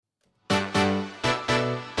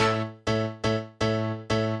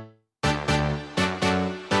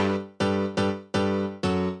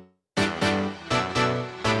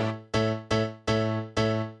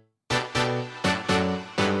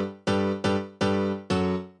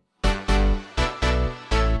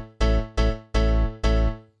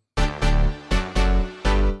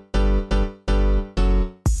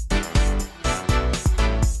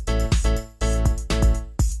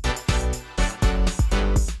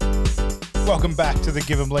Welcome back to the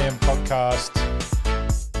Give 'em Liam podcast.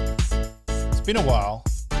 It's been a while.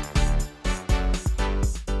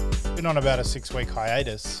 Been on about a 6-week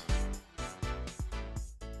hiatus.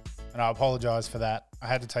 And I apologise for that. I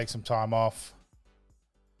had to take some time off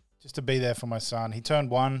just to be there for my son. He turned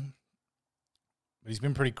 1, but he's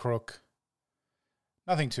been pretty crook.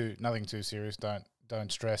 Nothing too serious.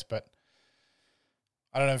 Don't stress. But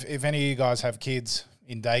I don't know if any of you guys have kids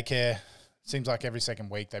in daycare. It seems like every second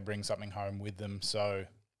week they bring something home with them. So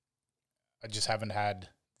I just haven't had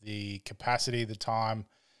the capacity, the time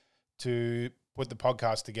to put the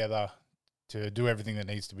podcast together to do everything that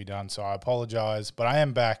needs to be done. So I apologise, but I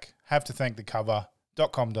am back. Have to thank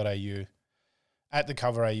thecover.com.au, at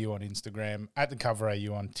thecoverau on Instagram, at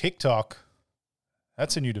thecoverau on TikTok.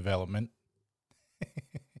 That's a new development.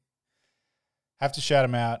 Have to shout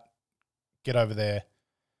them out. Get over there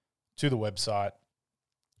to the website.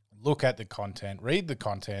 Look at the content, read the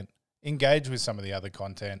content, engage with some of the other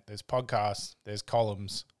content. There's podcasts, there's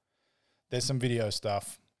columns, there's some video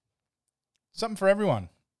stuff. Something for everyone,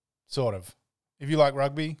 sort of. If you like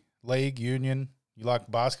rugby, league, union, you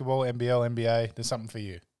like basketball, NBL, NBA, there's something for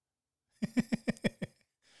you.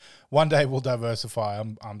 One day we'll diversify,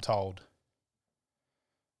 I'm told.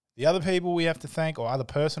 The other people we have to thank, or other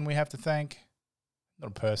person we have to thank,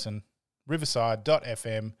 not a person,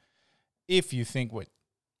 riverside.fm. If you think what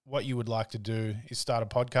you would like to do is start a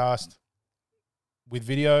podcast with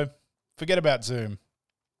video, forget about Zoom.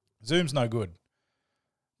 Zoom's no good.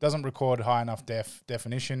 Doesn't record high enough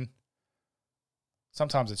definition.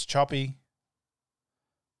 Sometimes it's choppy.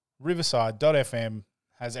 Riverside.fm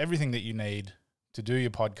has everything that you need to do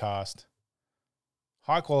your podcast.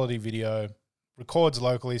 High quality video, records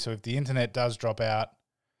locally, so if the internet does drop out,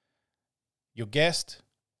 your guest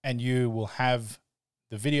and you will have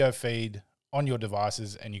the video feed on your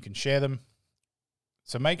devices and you can share them.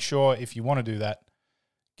 So make sure, if you want to do that,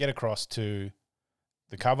 get across to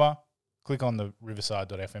the cover, click on the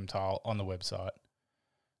riverside.fm tile on the website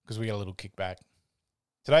because we get a little kickback.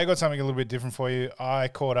 Today I got something a little bit different for you. I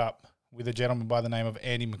caught up with a gentleman by the name of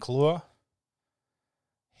Andy McClure.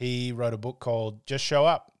 He wrote a book called Just Show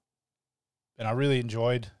Up, and I really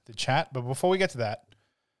enjoyed the chat. But before we get to that,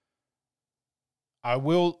 I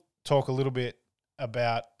will talk a little bit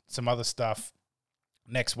about some other stuff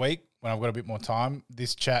next week when I've got a bit more time.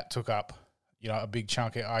 This chat took up, a big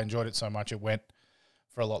chunk. I enjoyed it so much it went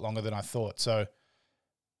for a lot longer than I thought. So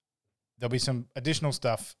there'll be some additional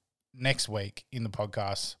stuff next week in the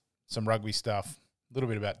podcast, some rugby stuff, a little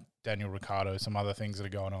bit about Daniel Ricciardo, some other things that are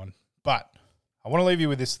going on. But I want to leave you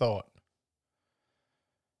with this thought.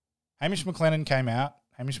 Hamish McLennan came out.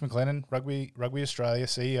 Hamish McLennan, Rugby Australia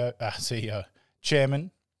CEO,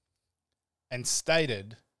 chairman, and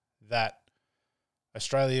stated that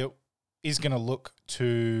Australia is going to look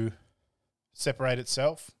to separate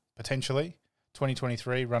itself, potentially,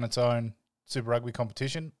 2023, run its own Super Rugby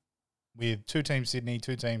competition with 2 teams Sydney,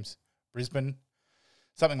 2 teams Brisbane,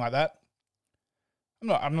 something like that. I'm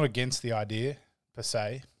not against the idea, per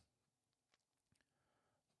se.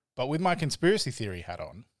 But with my conspiracy theory hat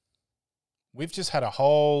on, we've just had a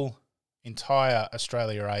whole entire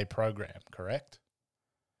Australia A program, correct?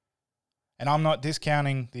 And I'm not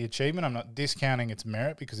discounting the achievement. I'm not discounting its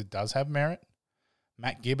merit because it does have merit.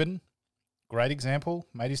 Matt Gibbon, great example,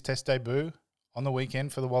 made his test debut on the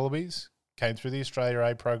weekend for the Wallabies, came through the Australia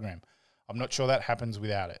A program. I'm not sure that happens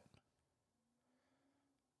without it.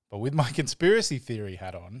 But with my conspiracy theory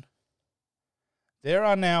hat on, there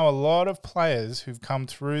are now a lot of players who've come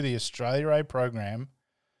through the Australia A program,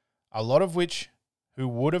 a lot of which who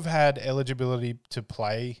would have had eligibility to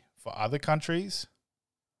play for other countries.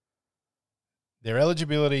 Their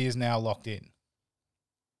eligibility is now locked in.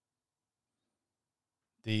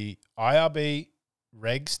 The IRB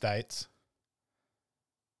reg states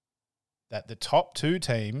that the top 2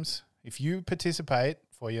 teams, if you participate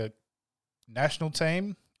for your national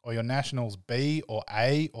team or your nationals B or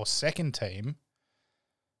A or second team,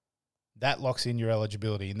 that locks in your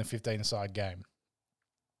eligibility in the 15-a-side game.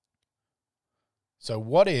 So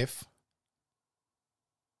what if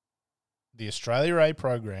the Australia A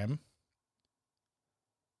program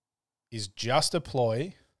is just a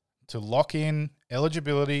ploy to lock in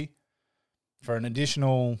eligibility for an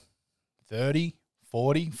additional 30,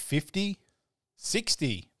 40, 50,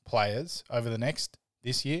 60 players over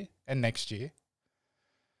this year and next year,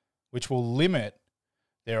 which will limit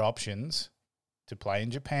their options to play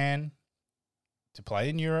in Japan, to play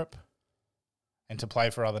in Europe, and to play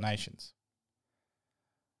for other nations.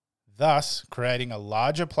 Thus, creating a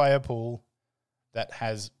larger player pool that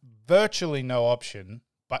has virtually no option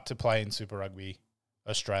but to play in Super Rugby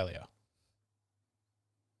Australia.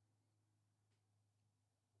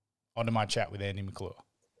 onto my chat with Andy McClure.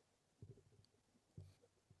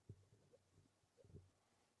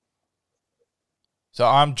 So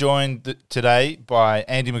I'm joined today by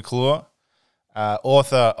Andy McClure,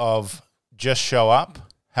 author of Just Show Up.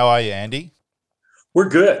 How are you, Andy? We're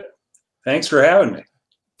good. Thanks for having me.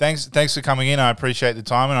 Thanks for coming in. I appreciate the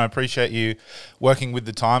time, and I appreciate you working with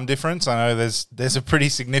the time difference. I know there's a pretty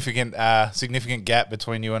significant gap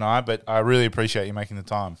between you and I, but I really appreciate you making the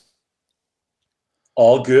time.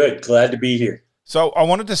 All good. Glad to be here. So I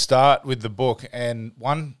wanted to start with the book, and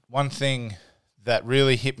one thing that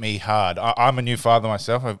really hit me hard. I'm a new father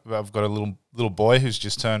myself. I've got a little boy who's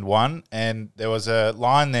just turned 1, and there was a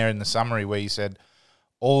line there in the summary where you said,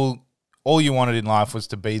 all you wanted in life was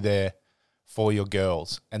to be there for your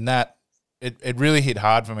girls. And that it really hit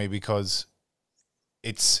hard for me, because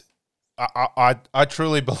I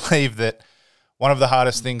truly believe that one of the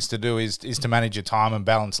hardest things to do is to manage your time and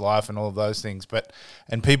balance life and all of those things.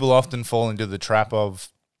 And people often fall into the trap of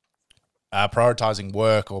prioritizing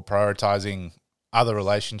work or prioritizing other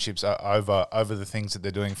relationships over the things that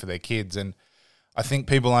they're doing for their kids. And I think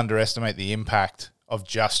people underestimate the impact of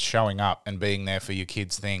just showing up and being there for your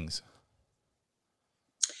kids' things.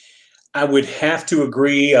 I would have to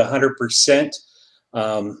agree 100%.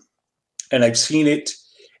 And I've seen it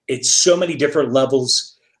at so many different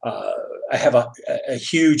levels. I have a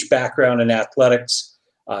huge background in athletics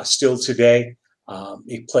still today.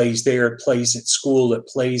 It plays there, it plays at school, it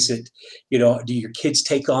plays at, do your kids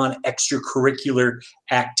take on extracurricular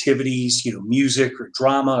activities, music or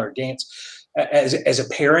drama or dance? As a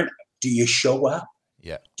parent, do you show up?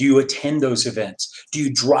 Yeah. Do you attend those events? Do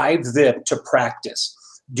you drive them to practice?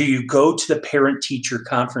 Do you go to the parent-teacher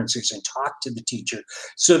conferences and talk to the teacher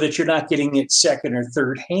so that you're not getting it second or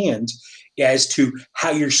third hand as to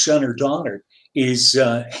how your son or daughter is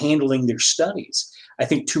handling their studies? I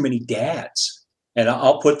think too many dads, and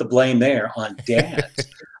I'll put the blame there on dads,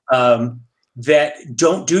 that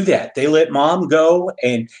don't do that. They let mom go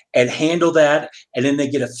and handle that, and then they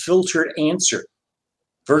get a filtered answer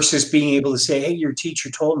versus being able to say, hey, your teacher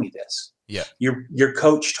told me this. Yeah. Your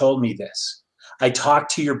coach told me this. I talked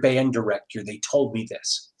to your band director. They told me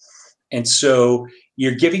this. And so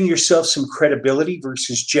you're giving yourself some credibility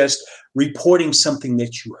versus just reporting something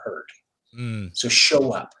that you heard. So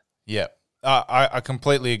show up. Yeah. I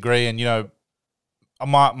completely agree. And,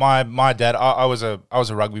 my dad, I was a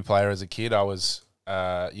rugby player as a kid. I was,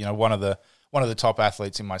 one of the top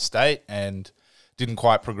athletes in my state, and didn't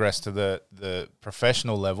quite progress to the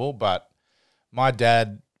professional level. But my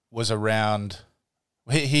dad was around.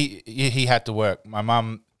 He had to work. My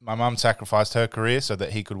mum sacrificed her career so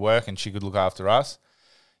that he could work and she could look after us.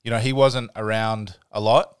 He wasn't around a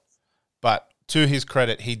lot, but to his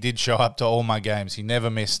credit, he did show up to all my games. He never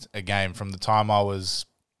missed a game from the time I was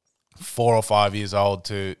 4 or 5 years old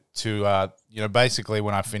to basically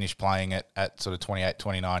when I finished playing at sort of 28,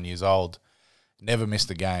 29 years old. Never missed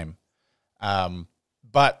a game.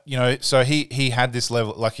 But, so he had this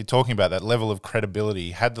level, like you're talking about, that level of credibility.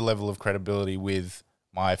 He had the level of credibility with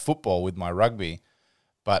my football, with my rugby,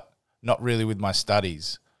 but not really with my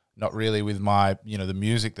studies, not really with my, the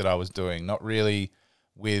music that I was doing, not really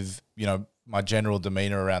with, my general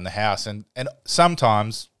demeanor around the house. And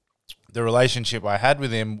sometimes the relationship I had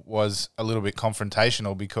with him was a little bit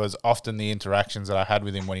confrontational, because often the interactions that I had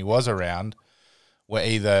with him when he was around were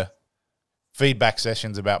either feedback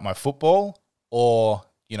sessions about my football, or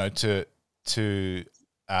to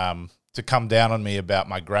come down on me about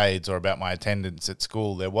my grades or about my attendance at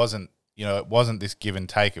school. There wasn't, it wasn't this give and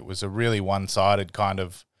take. It was a really one-sided kind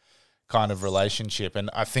of relationship. And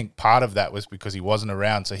I think part of that was because he wasn't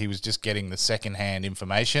around, so he was just getting the secondhand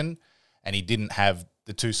information, and he didn't have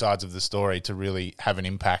the two sides of the story to really have an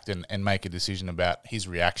impact and make a decision about his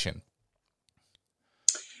reaction.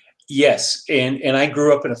 Yes, and I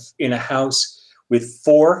grew up in a house with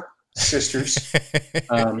 4 sisters.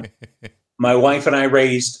 My wife and I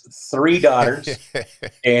raised 3 daughters,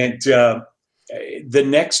 and the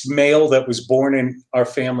next male that was born in our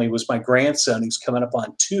family was my grandson, who's coming up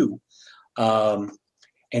on 2.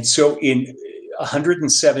 And so in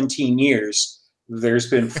 117 years, there's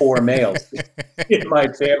been 4 males in my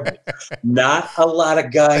family. Not a lot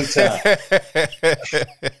of guy time.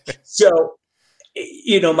 So,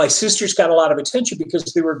 my sisters got a lot of attention because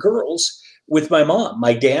they were girls with my mom.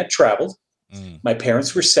 My dad traveled. My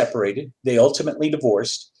parents were separated. They ultimately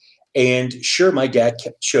divorced. And sure, my dad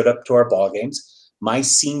showed up to our ball games. My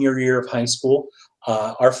senior year of high school,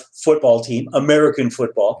 our football team, American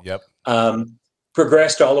football,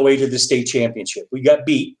 progressed all the way to the state championship. We got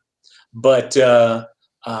beat, but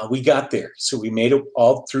we got there. So we made it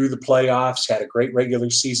all through the playoffs, had a great regular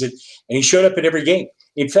season, and he showed up at every game.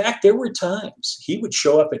 In fact, there were times he would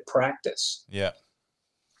show up at practice Yeah.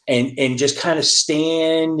 and just kind of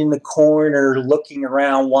stand in the corner looking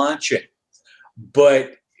around watching.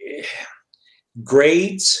 But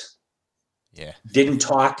grades Yeah. didn't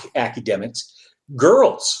talk academics.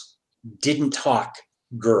 Girls didn't talk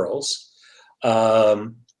girls.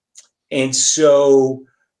 And so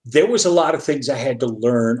there was a lot of things I had to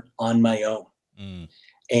learn on my own. Mm.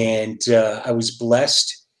 And I was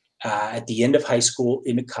blessed at the end of high school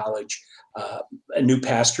into college. A new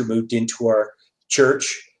pastor moved into our church,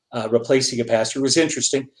 replacing a pastor. It was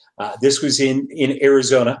interesting. This was in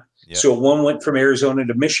Arizona. Yep. So one went from Arizona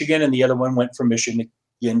to Michigan, and the other one went from Michigan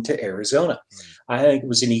to Arizona. I think it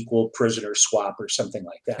was an equal prisoner swap or something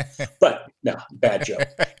like that. But no, bad joke.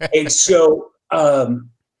 And so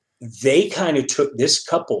they kind of took this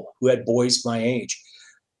couple who had boys my age,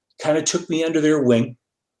 kind of took me under their wing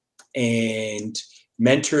and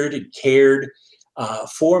mentored and cared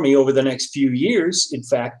for me over the next few years. In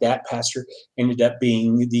fact, that pastor ended up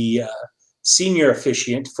being the senior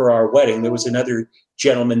officiant for our wedding. There was another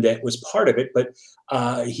gentleman that was part of it, but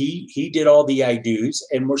he did all the I do's,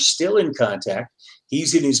 and we're still in contact.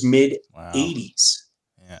 He's in his mid 80s.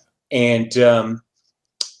 Yeah. And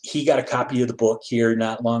he got a copy of the book here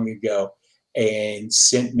not long ago and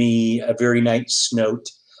sent me a very nice note.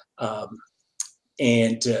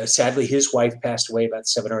 And sadly, his wife passed away about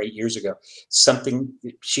 7 or 8 years ago.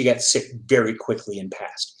 She got sick very quickly and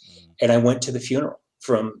passed. And I went to the funeral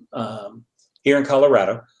from here in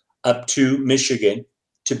Colorado up to Michigan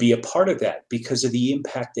to be a part of that because of the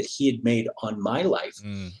impact that he had made on my life,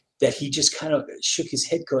 that he just kind of shook his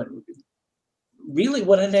head going, really,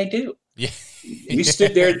 what did I do? Yeah. He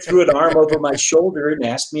stood there and threw an arm over my shoulder and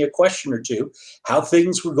asked me a question or two, how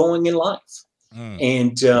things were going in life.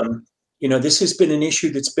 And, this has been an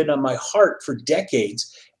issue that's been on my heart for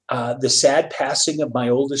decades. The sad passing of my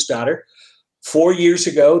oldest daughter 4 years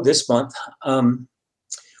ago this month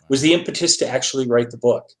was the impetus to actually write the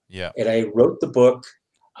book. Yeah. And I wrote the book,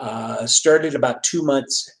 started about 2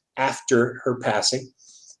 months after her passing,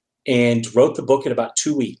 and wrote the book in about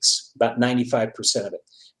 2 weeks, about 95% of it.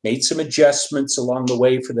 Made some adjustments along the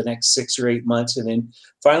way for the next 6 or 8 months, and then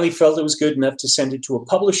finally felt it was good enough to send it to a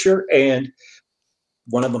publisher, and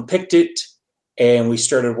one of them picked it, and we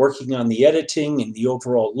started working on the editing and the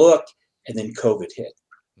overall look, and then COVID hit.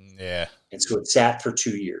 Yeah. And so it sat for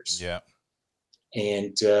 2 years. Yeah.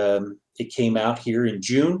 And it came out here in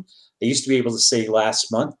June. I used to be able to say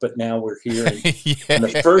last month, but now we're here on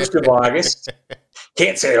the 1st of August.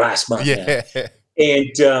 Can't say last month now.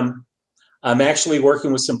 And I'm actually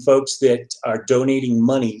working with some folks that are donating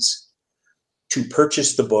monies to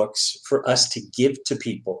purchase the books for us to give to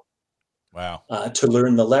people. Wow. To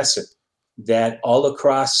learn the lesson that all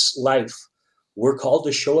across life, we're called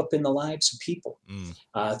to show up in the lives of people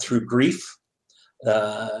through grief,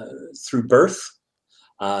 through birth,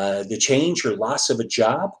 the change or loss of a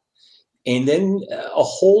job, and then a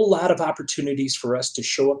whole lot of opportunities for us to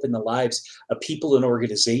show up in the lives of people and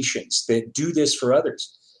organizations that do this for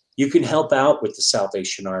others. You can help out with the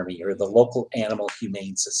Salvation Army or the local Animal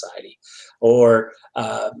Humane Society or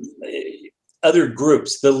other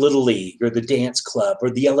groups, the Little League or the dance club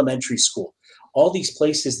or the elementary school, all these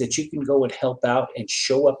places that you can go and help out and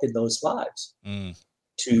show up in those lives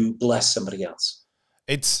to bless somebody else.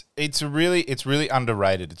 It's really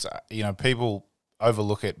underrated. It's people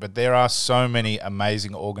overlook it, but there are so many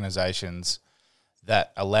amazing organizations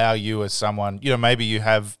that allow you as someone, maybe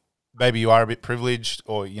you are a bit privileged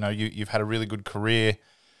or you've had a really good career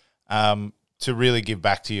to really give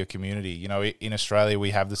back to your community. In Australia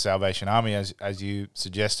we have the Salvation Army, as you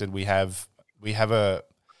suggested. We have a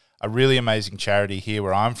really amazing charity here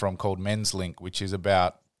where I'm from called Men's Link, which is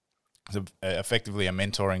effectively a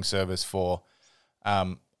mentoring service for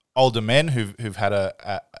older men who've had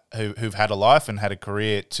a life and had a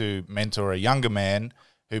career to mentor a younger man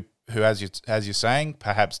who as you're saying,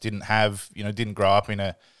 perhaps didn't grow up in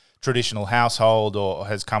a traditional household or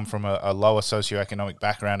has come from a lower socioeconomic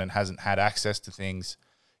background and hasn't had access to things,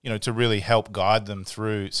 to really help guide them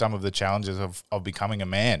through some of the challenges of becoming a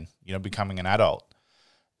man, becoming an adult.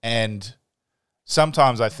 And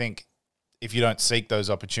sometimes I think if you don't seek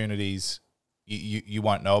those opportunities, you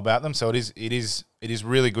won't know about them. So it is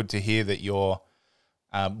really good to hear that you're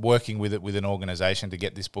working with an organization to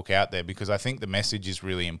get this book out there, because I think the message is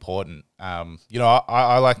really important.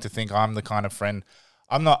 I like to think I'm the kind of friend.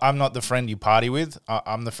 I'm not the friend you party with.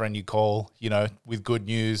 I'm the friend you call, with good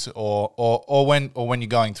news or when you're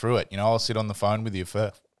going through it. I'll sit on the phone with you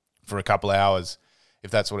for a couple of hours if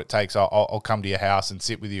that's what it takes. I'll come to your house and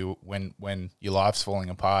sit with you when your life's falling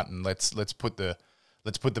apart, and let's put the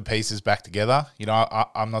let's put the pieces back together. You know,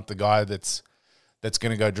 I'm not the guy that's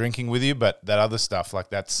going to go drinking with you, but that other stuff, like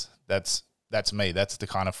that's me. That's the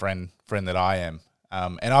kind of friend that I am.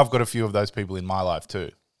 And I've got a few of those people in my life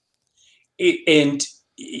too. And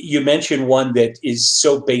you mentioned one that is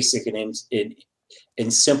so basic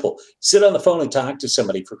and simple. Sit on the phone and talk to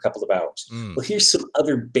somebody for a couple of hours. Well, here's some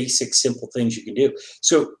other basic, simple things you can do.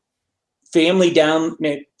 So family down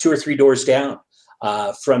 2 or 3 doors down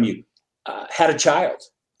from you had a child.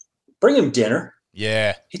 Bring them dinner.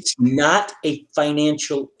 Yeah. It's not a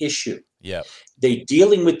financial issue. Yeah. They're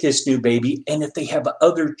dealing with this new baby. And if they have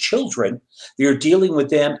other children, they're dealing with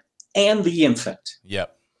them and the infant.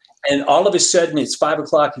 Yep. And all of a sudden it's 5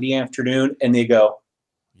 o'clock in the afternoon and they go,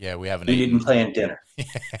 yeah, we didn't plan dinner.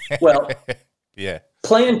 Yeah. Well, yeah.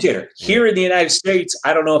 Plan dinner. Here in the United States,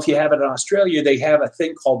 I don't know if you have it in Australia, they have a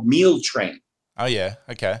thing called Meal Train. Oh, yeah.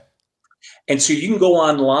 Okay. And so you can go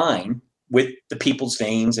online with the people's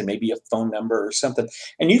names and maybe a phone number or something,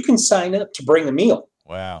 and you can sign up to bring a meal.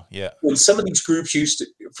 Wow. Yeah. When some of these groups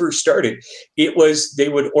first started, it was they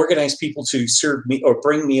would organize people to serve me or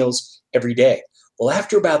bring meals every day. Well,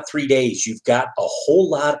 after about 3 days, you've got a whole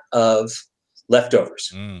lot of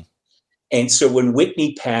leftovers. And so when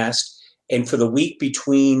Whitney passed, and for the week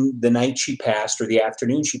between the night she passed or the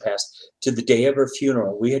afternoon she passed to the day of her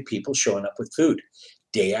funeral, we had people showing up with food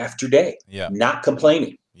day after day, not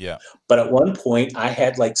complaining. Yeah. But at one point, I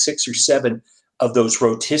had like 6 or 7 of those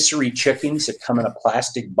rotisserie chickens that come in a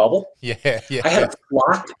plastic bubble. Yeah. I had a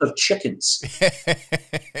flock of chickens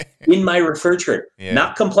in my refrigerator,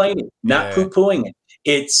 not complaining, not poo-pooing it.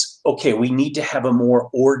 It's okay. We need to have a more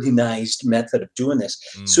organized method of doing this.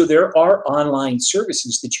 So there are online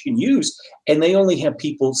services that you can use, and they only have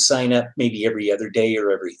people sign up maybe every other day or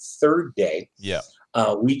every third day. Yeah.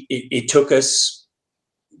 It took us,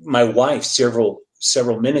 my wife, several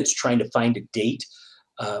minutes trying to find a date.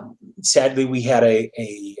 Sadly, we had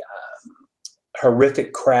a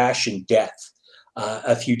horrific crash and death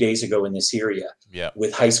a few days ago in this area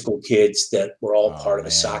with high school kids that were all part of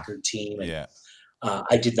a soccer team. And,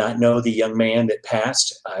 I did not know the young man that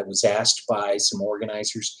passed. I was asked by some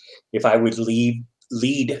organizers if I would lead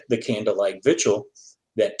the candlelight vigil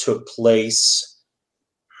that took place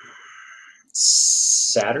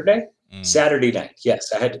Saturday night.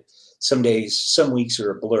 Yes, I had some weeks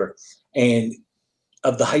are a blur. And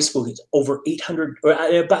of the high school kids, over 800, or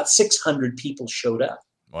about 600 people showed up.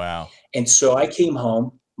 Wow. And so I came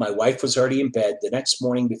home. My wife was already in bed. The next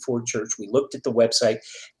morning before church, we looked at the website,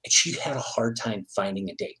 and she had a hard time finding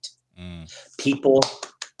a date. People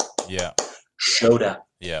showed up.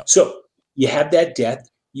 Yeah. So you have that death.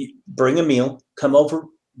 You bring a meal, come over,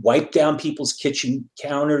 wipe down people's kitchen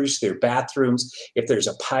counters, their bathrooms. If there's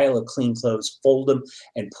a pile of clean clothes, fold them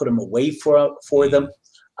and put them away for them.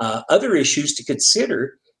 Other issues to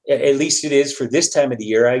consider, at least it is for this time of the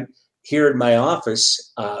year. Here in my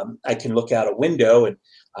office, I can look out a window and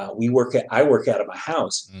I work out of my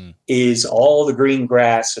house, is all the green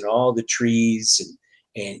grass and all the trees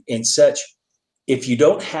and such. If you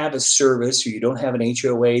don't have a service or you don't have an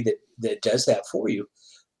HOA that does that for you,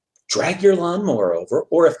 drag your lawnmower over,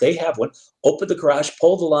 or if they have one, open the garage,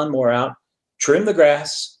 pull the lawnmower out, trim the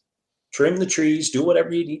grass, trim the trees, do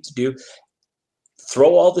whatever you need to do,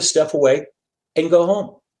 throw all the stuff away and go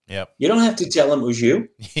home. Yep. You don't have to tell them it was you.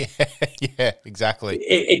 Yeah, exactly.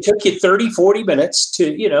 It took you 30, 40 minutes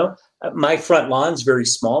to, my front lawn's very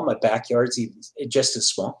small. My backyard's even just as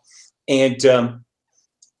small. And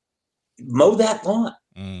mow that lawn.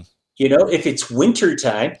 If it's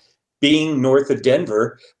wintertime, being north of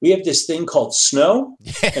Denver, we have this thing called snow,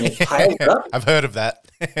 and it piles up. I've heard of that.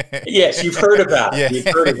 Yes, you've heard about it.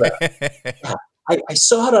 You've heard about it. Yeah. I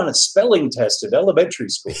saw it on a spelling test at elementary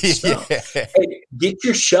school. So, get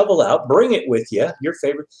your shovel out, bring it with you, your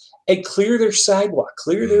favorite, and clear their sidewalk,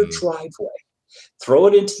 clear their driveway, throw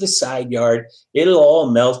it into the side yard. It'll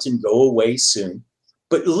all melt and go away soon.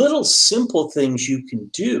 But little simple things you can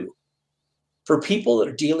do for people that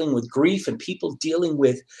are dealing with grief and people dealing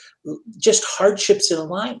with just hardships in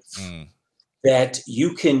life, that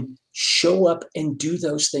you can show up and do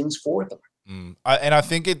those things for them. And I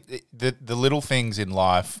think the little things in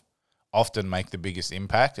life often make the biggest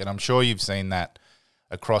impact. And I'm sure you've seen that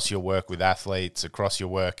across your work with athletes, across your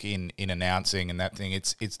work in announcing and that thing.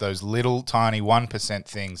 It's those little tiny 1%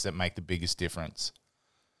 things that make the biggest difference.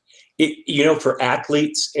 For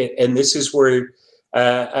athletes, and this is where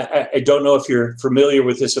I don't know if you're familiar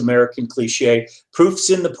with this American cliche, proof's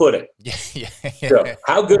in the pudding. Yeah. So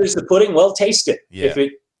how good is the pudding? Well, taste it. Yeah. If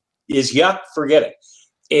it is yuck, forget it.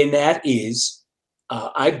 And that is,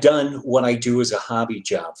 I've done what I do as a hobby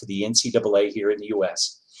job for the NCAA here in the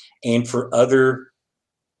U.S. and for other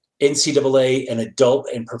NCAA and adult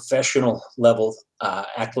and professional level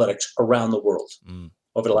athletics around the world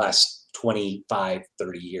over the last 25,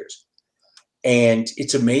 30 years. And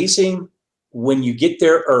it's amazing when you get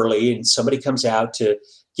there early and somebody comes out to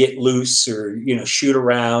get loose or, shoot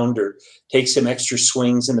around or take some extra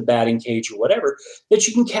swings in the batting cage or whatever, that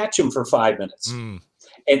you can catch them for 5 minutes.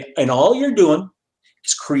 And all you're doing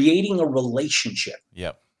is creating a relationship.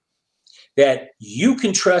 Yep. That you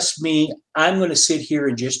can trust me. I'm going to sit here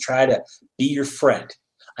and just try to be your friend.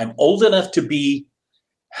 I'm old enough to be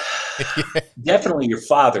definitely your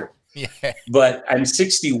father. Yeah. But I'm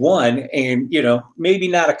 61 and, maybe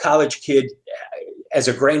not a college kid as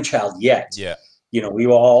a grandchild yet. Yeah. We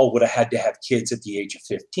all would have had to have kids at the age of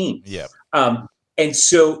 15. Yeah. And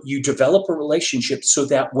so you develop a relationship so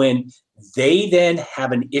that when they then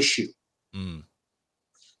have an issue,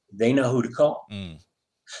 they know who to call.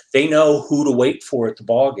 They know who to wait for at the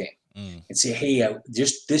ball game and say, hey,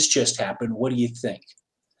 this just happened. What do you think?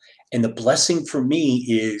 And the blessing for me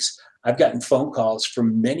is I've gotten phone calls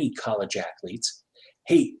from many college athletes.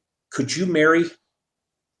 Hey, could you marry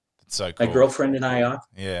so cool. my girlfriend and I off?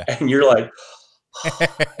 Yeah. And you're like,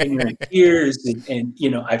 and you're in tears. And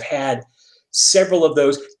I've had several of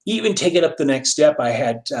those. Even take it up the next step. I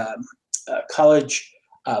had a college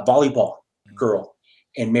volleyball girl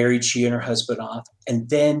and married she and her husband off. And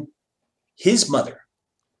then his mother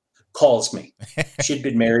calls me. She'd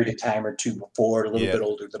been married a time or two before, a little bit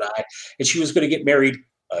older than I, and she was going to get married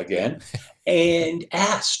again and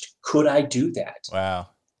asked, could I do that? Wow.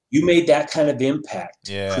 You made that kind of impact.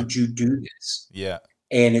 Yeah. Could you do this? Yeah.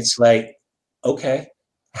 And it's like, okay,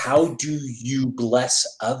 how do you bless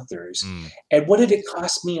others? And what did it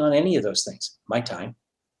cost me on any of those things? My time.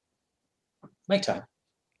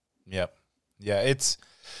 Yep. Yeah. It's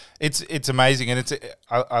amazing. And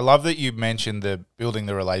I love that you mentioned the building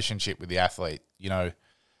the relationship with the athlete.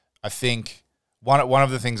 I think one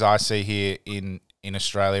of the things I see here in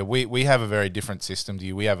Australia, we have a very different system to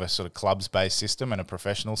you. We have a sort of clubs-based system and a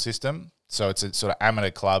professional system. So it's a sort of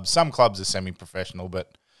amateur club. Some clubs are semi-professional,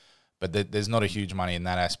 but there's not a huge money in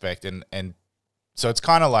that aspect. And so it's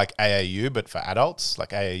kind of like AAU, but for adults,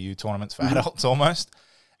 like AAU tournaments for adults almost.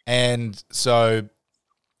 And so,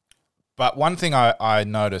 but one thing I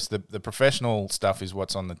noticed, the professional stuff is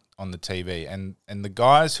what's on the TV, and the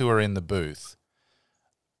guys who are in the booth,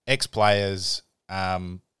 ex-players,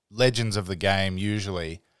 legends of the game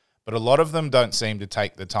usually, but a lot of them don't seem to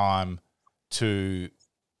take the time to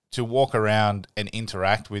walk around and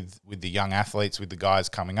interact with the young athletes, with the guys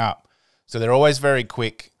coming up. So they're always very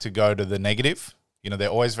quick to go to the negative. They're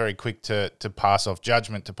always very quick to pass off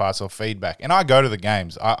judgment, to pass off feedback. And I go to the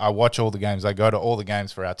games. I watch all the games. I go to all the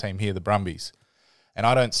games for our team here, the Brumbies. And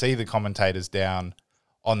I don't see the commentators down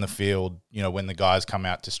on the field, when the guys come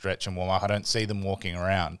out to stretch and warm up. I don't see them walking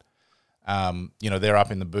around. They're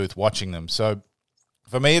up in the booth watching them. So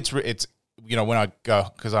for me, it's when I go,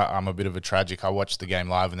 because I'm a bit of a tragic, I watch the game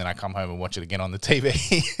live and then I come home and watch it again on the TV.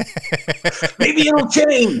 Maybe it'll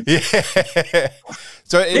change. Yeah.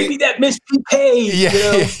 So maybe that missed pay.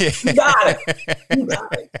 Yeah. You got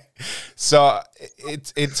it. So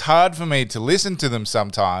it's hard for me to listen to them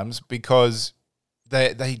sometimes because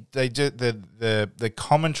the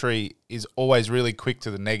commentary is always really quick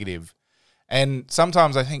to the negative. And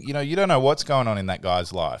sometimes I think, you don't know what's going on in that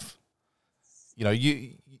guy's life.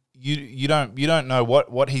 You don't know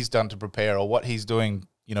what he's done to prepare or what he's doing,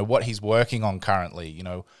 what he's working on currently,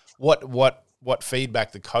 what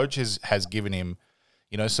feedback the coach has given him,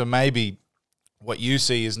 so maybe what you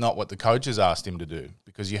see is not what the coach has asked him to do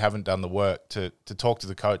because you haven't done the work to talk to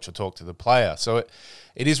the coach or talk to the player. So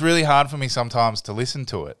it is really hard for me sometimes to listen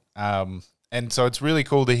to it. And so it's really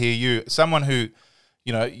cool to hear you, someone who,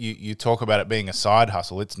 you talk about it being a side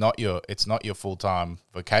hustle. It's not your full-time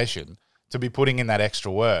vocation, to be putting in that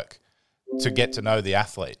extra work to get to know the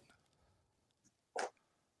athlete.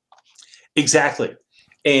 Exactly.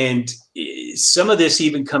 And some of this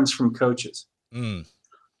even comes from coaches.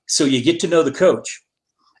 So you get to know the coach,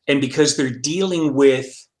 and because they're dealing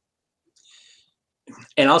with,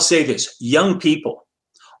 and I'll say this, young people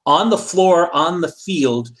on the floor, on the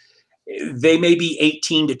field, they may be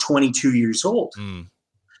 18 to 22 years old.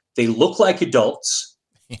 They look like adults.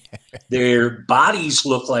 Their bodies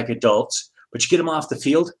look like adults, but you get them off the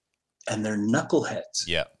field and they're knuckleheads.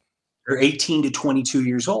 Yeah. They're 18 to 22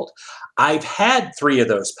 years old. I've had 3 of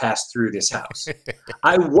those pass through this house.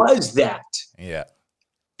 I was that. Yeah.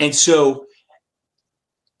 And so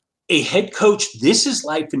a head coach, this is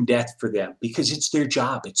life and death for them because it's their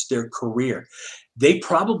job. It's their career. They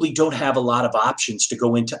probably don't have a lot of options to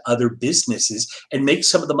go into other businesses and make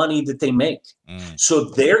some of the money that they make. So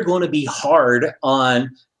they're going to be hard on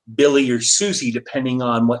Billy or Susie, depending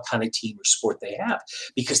on what kind of team or sport they have,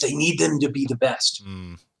 because they need them to be the best.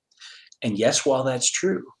 And yes, while that's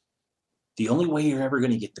true, the only way you're ever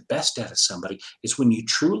going to get the best out of somebody is when you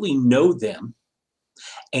truly know them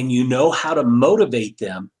and you know how to motivate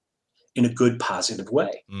them in a good, positive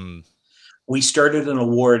way. We started an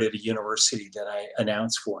award at a university that I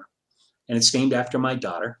announced for, and it's named after my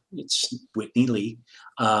daughter. It's Whitney Lee.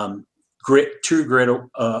 True Grit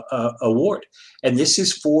Award. And this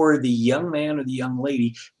is for the young man or the young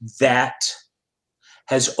lady that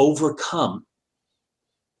has overcome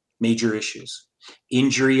major issues,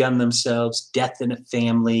 injury on themselves, death in a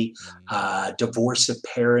family, divorce of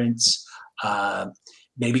parents,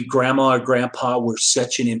 maybe grandma or grandpa were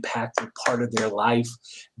such an impactful part of their life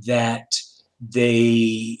that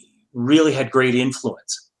they really had great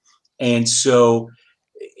influence. And so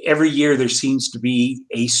every year there seems to be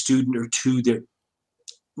a student or two that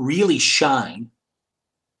really shine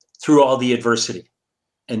through all the adversity.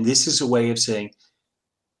 And this is a way of saying,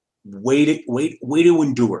 way to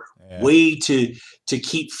endure, way to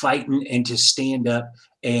keep fighting and to stand up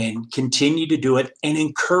and continue to do it and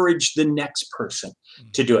encourage the next person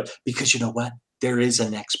to do it. Because you know what? There is a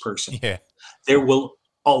next person. Yeah. There will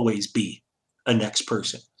always be a next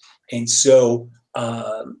person. And so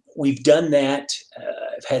we've done that.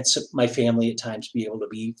 I've had my family at times be able to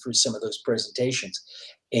be for some of those presentations.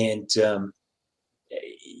 And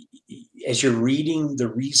as you're reading the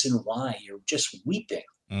reason why, you're just weeping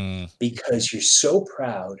because you're so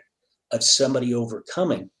proud of somebody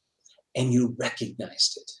overcoming and you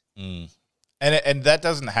recognized it. And that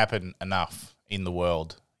doesn't happen enough in the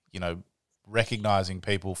world, recognizing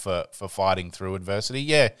people for fighting through adversity.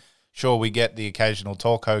 Yeah, sure, we get the occasional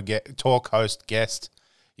talk host guest,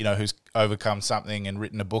 who's overcome something and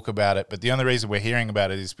written a book about it. But the only reason we're hearing about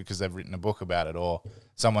it is because they've written a book about it or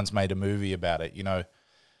someone's made a movie about it.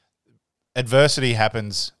 Adversity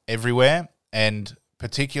happens everywhere, and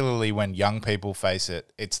particularly when young people face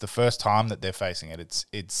it, it's the first time that they're facing it.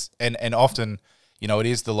 And often, it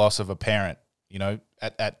is the loss of a parent,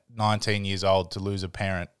 at 19 years old to lose a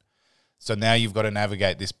parent. So now you've got to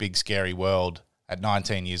navigate this big, scary world at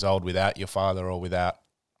 19 years old without your father or without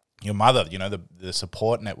your mother, the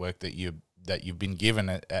support network that you've been given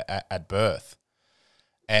at birth.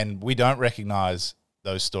 And we don't recognize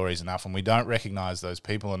those stories enough, and we don't recognize those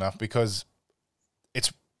people enough because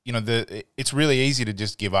it's it's really easy to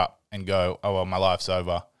just give up and go, oh well, my life's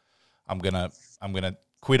over. I'm gonna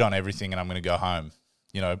quit on everything and I'm gonna go home.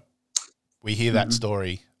 We hear that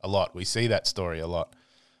story a lot. We see that story a lot.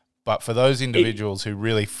 But for those individuals who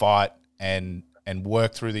really fight and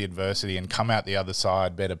work through the adversity and come out the other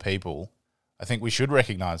side better people, I think we should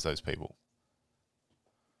recognize those people.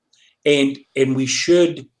 And we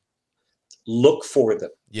should look for them.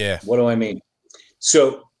 Yeah. What do I mean?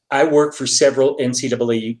 So I work for several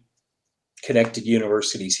NCAA connected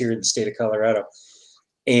universities here in the state of Colorado,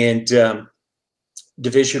 and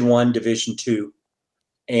Division I, Division II.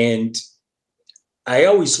 And I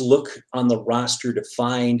always look on the roster to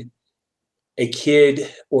find a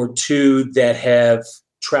kid or two that have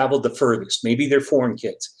traveled the furthest. Maybe they're foreign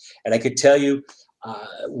kids. And I could tell you,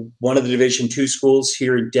 one of the Division II schools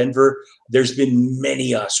here in Denver, there's been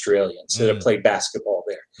many Australians that have played basketball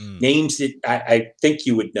there. Names that I think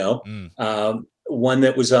you would know. One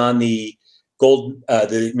that was on the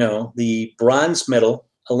the bronze medal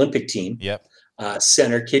Olympic team. Yep.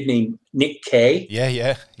 Center kid named Nick Kay.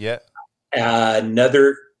 Yeah.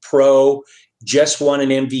 Another pro just won an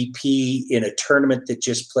MVP in a tournament that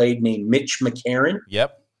just played named Mitch McCarron.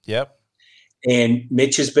 Yep. And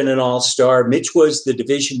Mitch has been an all-star. Mitch was the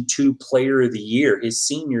Division II Player of the Year his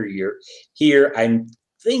senior year. Here, I'm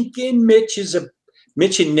thinking Mitch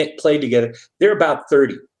and Nick played together. They're about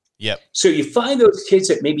 30. Yep. So you find those kids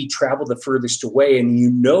that maybe travel the furthest away,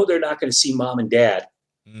 and they're not going to see mom and dad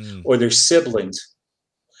or their siblings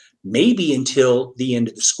maybe until the end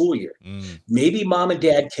of the school year. Maybe mom and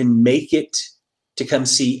dad can make it to come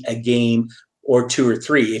see a game or two or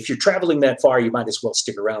three. If you're traveling that far, you might as well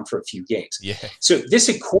stick around for a few games. Yeah. So this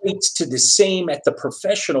equates to the same at the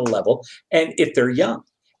professional level, and if they're young.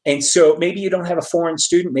 And so maybe you don't have a foreign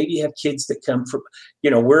student. Maybe you have kids that come from,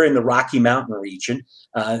 we're in the Rocky Mountain region,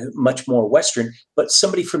 much more Western, but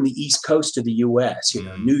somebody from the East Coast of the U.S.,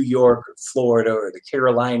 New York or Florida or the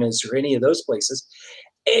Carolinas or any of those places.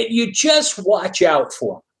 And you just watch out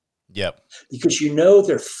for them. Yep. Because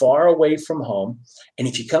they're far away from home. And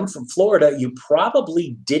if you come from Florida, you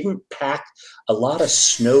probably didn't pack a lot of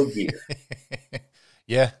snow gear.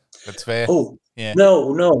 Yeah, that's fair. Oh, yeah. No,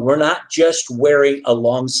 we're not just wearing a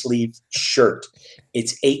long sleeve shirt.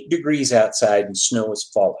 It's 8 degrees outside and snow is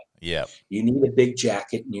falling. Yeah. You need a big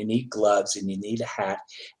jacket, and you need gloves, and you need a hat.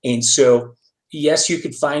 And so, yes, you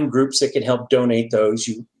could find groups that can help donate those.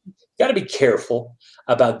 You got to be careful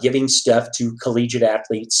about giving stuff to collegiate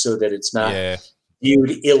athletes so that it's not Yeah.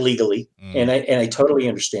 viewed illegally. Mm. And I totally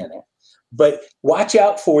understand that. But watch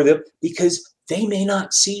out for them, because they may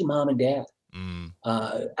not see mom and dad. Mm.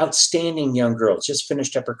 Outstanding young girl, just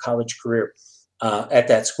finished up her college career at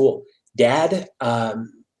that school. Dad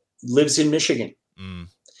lives in Michigan. Mm.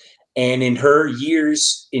 And in her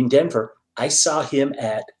years in Denver, I saw him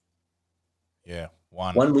at Yeah.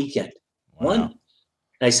 one weekend. One. Wow.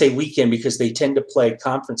 And I say weekend because they tend to play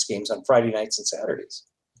conference games on Friday nights and Saturdays.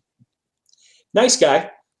 Nice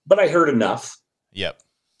guy, but I heard enough. Yep.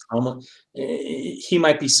 He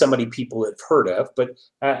might be somebody people have heard of, but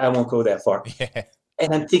I won't go that far. Yeah.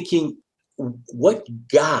 And I'm thinking, what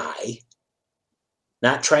guy,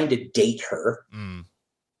 not trying to date her, Mm.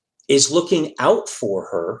 is looking out for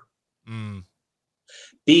her, Mm.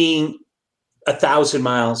 being 1,000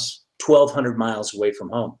 miles, 1,200 miles away from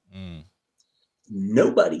home? Mm.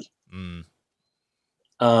 Nobody. Mm.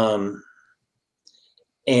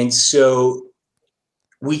 And so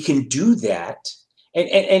we can do that.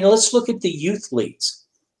 And let's look at the youth leagues.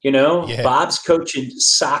 Yeah. Bob's coaching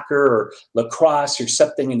soccer or lacrosse or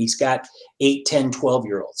something, and he's got 8, 10,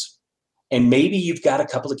 12-year-olds. And maybe you've got a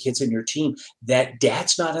couple of kids in your team that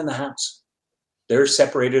dad's not in the house. They're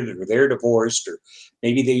separated, or they're divorced, or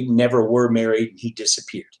maybe they never were married and he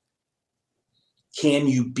disappeared. Can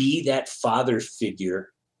you be that father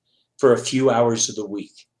figure for a few hours of the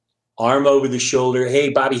week? Arm over the shoulder. Hey,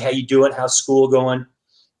 Bobby, how you doing? How's school going?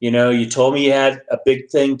 You told me you had a big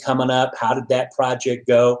thing coming up. How did that project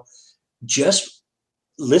go? Just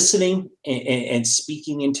listening and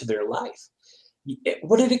speaking into their life.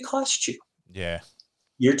 What did it cost you? Yeah.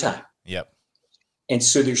 Your time. Yep. And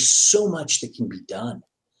so there's so much that can be done,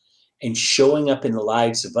 and showing up in the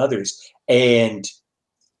lives of others. And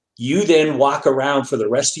you then walk around for the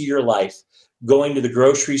rest of your life, going to the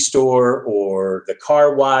grocery store or the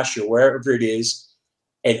car wash or wherever it is,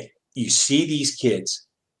 and you see these kids,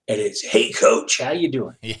 and it's, hey, coach, how you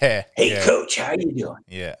doing? Yeah. Hey, Yeah. coach, how you doing?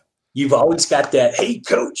 Yeah. You've always got that, hey,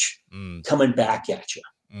 coach, Mm. coming back at you.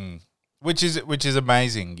 Mm. Which is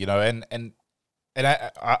amazing, and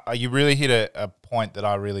you really hit a point that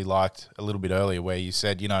I really liked a little bit earlier, where you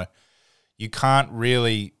said, you can't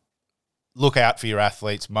really look out for your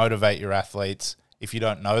athletes, motivate your athletes if you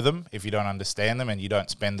don't know them, if you don't understand them, and you don't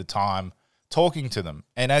spend the time talking to them.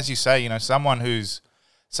 And as you say, someone who's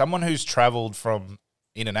traveled from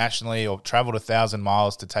internationally or traveled 1,000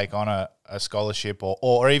 miles to take on a scholarship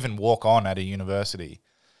or even walk on at a university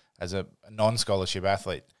as a non-scholarship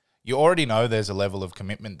athlete, you already know there's a level of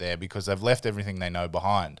commitment there because they've left everything they know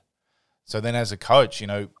behind. So then as a coach,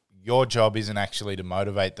 your job isn't actually to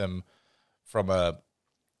motivate them from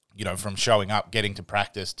from showing up, getting to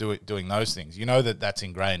practice, doing those things. That's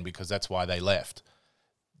ingrained because that's why they left.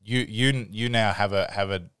 You now have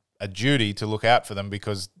a duty to look out for them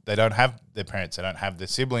because they don't have their parents, they don't have their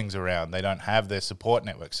siblings around, they don't have their support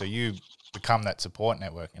network. So you become that support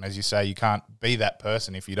network. And as you say, you can't be that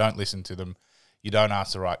person if you don't listen to them, you don't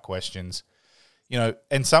ask the right questions.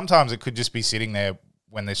 And sometimes it could just be sitting there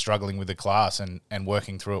when they're struggling with the class and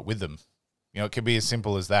working through it with them. It could be as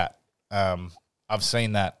simple as that. I've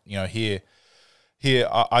seen that, here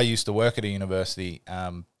I used to work at a university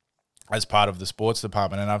as part of the sports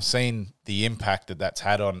department, and I've seen the impact that that's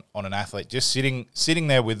had on an athlete, just sitting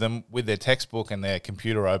there with them with their textbook and their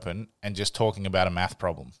computer open and just talking about a math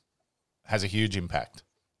problem has a huge impact.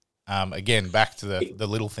 Again, back to the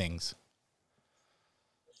little things.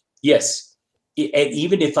 Yes. And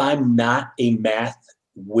even if I'm not a math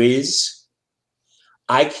whiz,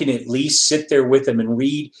 I can at least sit there with them and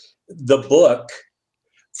read the book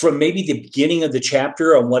from maybe the beginning of the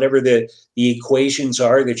chapter on whatever the equations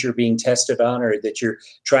are that you're being tested on or that you're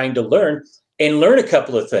trying to learn, and learn a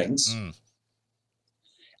couple of things.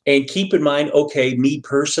 And keep in mind, okay, me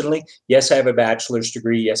personally, yes, I have a bachelor's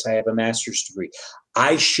degree. Yes, I have a master's degree.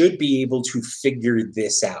 I should be able to figure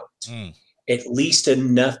this out, at least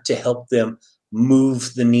enough to help them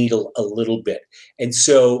move the needle a little bit. And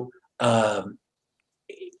so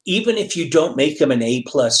even if you don't make them an A+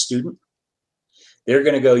 student, they're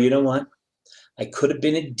going to go, you know what? I could have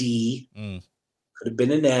been a D, could have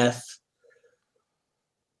been an F,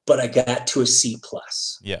 but I got to a C+.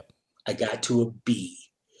 Yeah. I got to a B.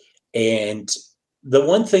 And the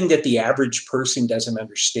one thing that the average person doesn't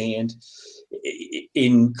understand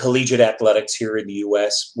in collegiate athletics here in the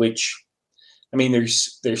U.S., which, I mean,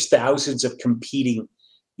 there's thousands of competing,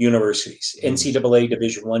 universities, NCAA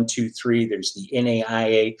Division 1, 2, 3. There's the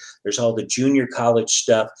NAIA. There's all the junior college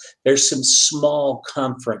stuff. There's some small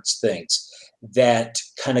conference things that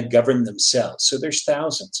kind of govern themselves. So there's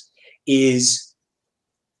thousands. Is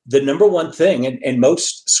the number one thing, and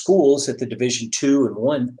most schools at the Division 2 and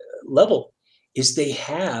 1 level, is they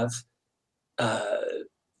have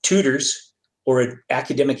tutors or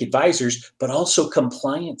academic advisors, but also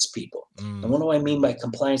compliance people. And what do I mean by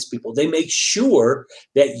compliance people? They make sure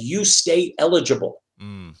that you stay eligible.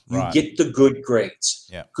 You get the good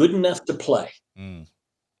grades, good enough to play.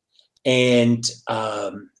 And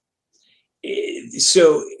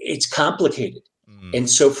so it's complicated. And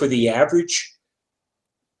so for the average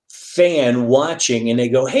fan watching, and they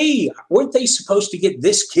go, hey, weren't they supposed to get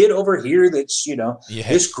this kid over here that's,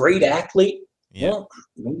 this great athlete? Well,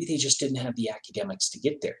 maybe they just didn't have the academics to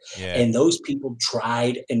get there. And those people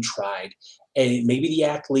tried and tried. And maybe the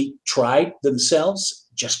athlete tried themselves,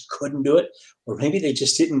 just couldn't do it. Or maybe they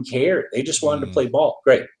just didn't care. They just wanted to play ball.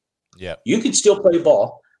 Great. You can still play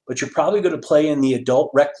ball, but you're probably going to play in the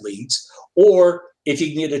adult rec leagues. Or if you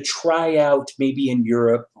can get a tryout, maybe in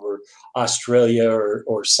Europe or Australia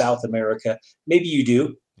or South America, maybe you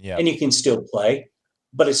do. And you can still play,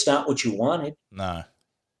 but it's not what you wanted. No.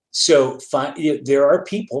 So there are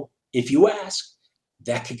people, if you ask,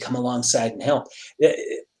 that could come alongside and help.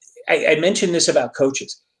 I mentioned this about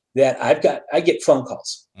coaches, that I get phone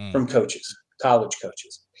calls from coaches, college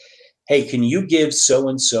coaches. Hey, can you give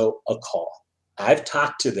so-and-so a call? I've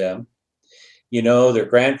talked to them. Their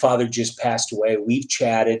grandfather just passed away. We've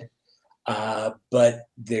chatted, but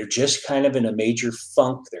they're just kind of in a major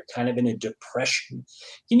funk. They're kind of in a depression.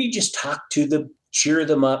 Can you just talk to them, cheer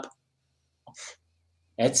them up?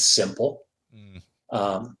 That's simple.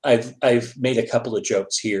 I've made a couple of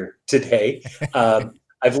jokes here today.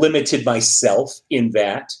 I've limited myself in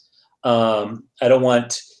that. I don't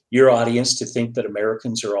want your audience to think that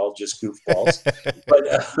Americans are all just goofballs.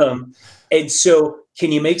 But and so,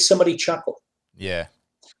 can you make somebody chuckle? Yeah.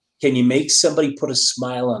 Can you make somebody put a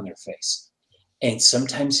smile on their face? And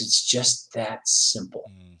sometimes it's just that simple.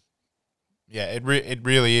 Yeah, it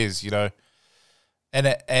really is,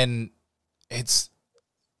 and it's,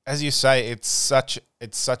 as you say, it's such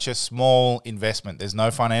a small investment. There's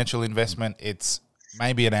no financial investment. It's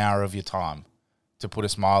maybe an hour of your time to put a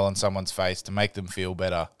smile on someone's face, to make them feel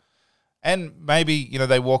better. And maybe,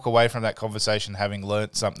 they walk away from that conversation having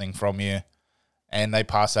learnt something from you, and they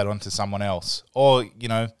pass that on to someone else. Or,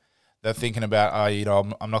 they're thinking about,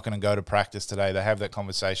 I'm not going to go to practice today. They have that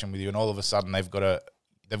conversation with you, and all of a sudden they've got a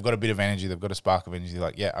bit of energy. They've got a spark of energy.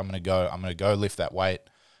 Like, I'm going to go lift that weight.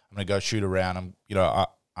 I'm going to go shoot around.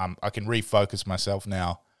 I can refocus myself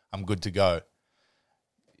now. I'm good to go.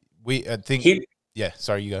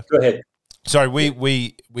 Sorry, you go. Go ahead. Sorry,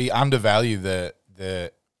 we undervalue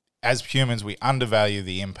the as humans, we undervalue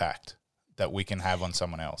the impact that we can have on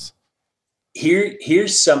someone else.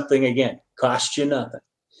 Here's something, again, cost you nothing,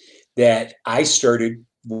 that I started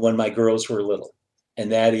when my girls were little.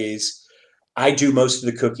 And that is, I do most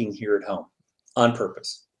of the cooking here at home on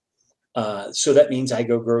purpose. So that means I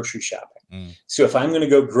go grocery shopping. So if I'm going to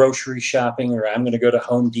go grocery shopping, or I'm going to go to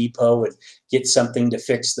Home Depot and get something to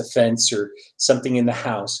fix the fence or something in the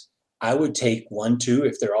house, I would take 1, 2,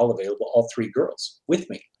 if they're all available, all 3 girls with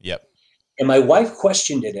me. Yep. And my wife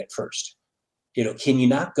questioned it at first. Can you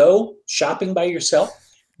not go shopping by yourself?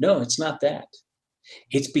 No, it's not that.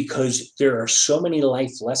 It's because there are so many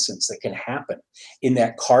life lessons that can happen in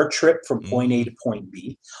that car trip from point A to point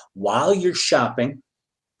B while you're shopping.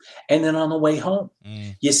 And then on the way home,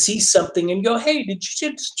 you see something and go, hey, did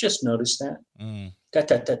you just notice that?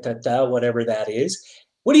 Whatever that is.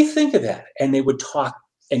 What do you think of that? And they would talk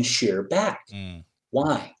and share back.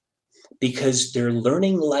 Why? Because they're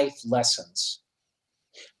learning life lessons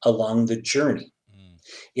along the journey.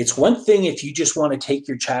 It's one thing if you just want to take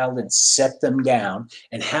your child and set them down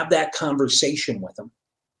and have that conversation with them.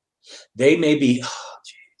 They may be, oh,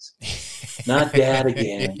 geez, not dad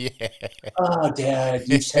again. Oh, dad,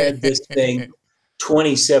 you've said this thing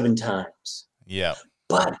 27 times. Yeah.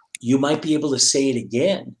 But you might be able to say it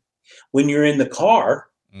again when you're in the car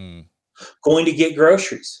going to get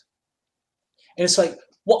groceries. And it's like,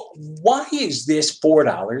 well, why is this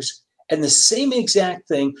 $4 and the same exact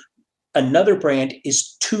thing, another brand,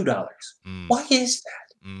 is $2? Why is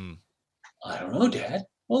that? I don't know, Dad.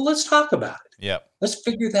 Well, let's talk about it. Yeah. Let's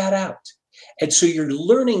figure that out. And so you're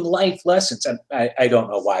learning life lessons. And I don't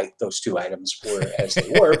know why those 2 items were as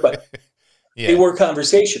they were, but they were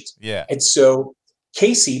conversations. Yeah. And so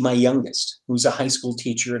Casey, my youngest, who's a high school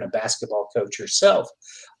teacher and a basketball coach herself,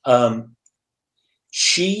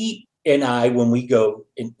 she and I, when we go,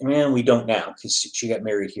 and man, we don't now because she got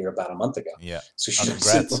married here about a month ago. Yeah. So Oh, she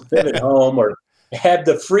doesn't congrats. live at home or have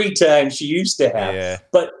the free time she used to have. Yeah.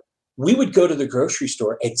 But we would go to the grocery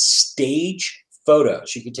store and stage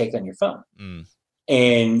photos you could take on your phone. Mm.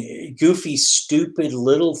 And goofy, stupid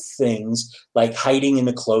little things like hiding in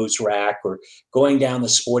the clothes rack or going down the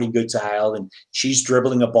sporting goods aisle and she's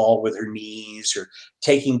dribbling a ball with her knees or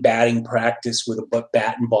taking batting practice with a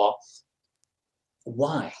bat and ball.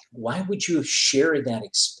 Why? Why would you share that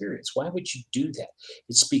experience? Why would you do that?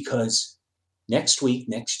 It's because next week,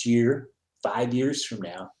 next year, 5 years from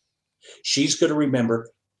now, she's going to remember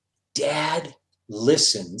Dad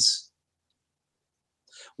listens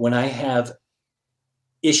when I have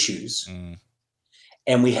issues Mm.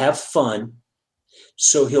 and we have fun.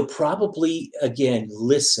 So he'll probably, again,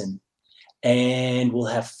 listen and we'll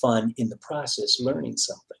have fun in the process learning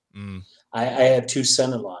something. Mm. I have two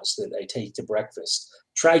son-in-laws that I take to breakfast.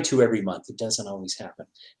 Try to every month. It doesn't always happen.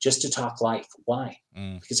 Just to talk life. Why?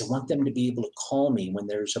 Mm. Because I want them to be able to call me when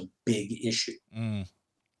there's a big issue. Mm.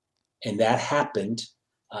 And that happened.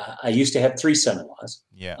 I used to have three son-in-laws.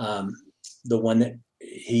 Yeah. The one that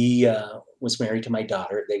he was married to my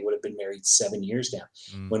daughter. They would have been married 7 years now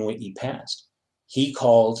when Whitney passed. He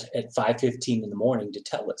called at 5:15 in the morning to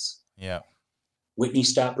tell us. Yeah. Whitney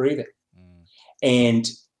stopped breathing. And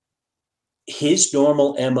his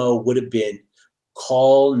normal MO would have been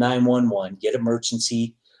call 911, get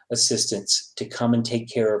emergency assistance to come and take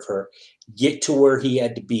care of her, get to where he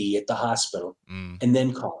had to be at the hospital, and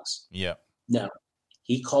then call us. Yeah. No,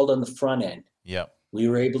 he called on the front end. Yeah. We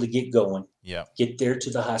were able to get going, Yeah. get there to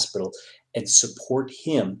the hospital, and support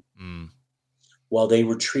him while they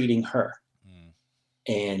were treating her.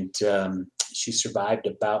 And she survived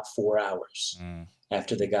about 4 hours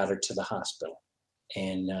after they got her to the hospital.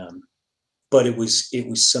 And but it was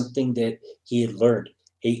something that he had learned.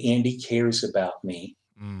 Hey, Andy cares about me.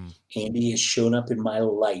 Andy has shown up in my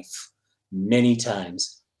life many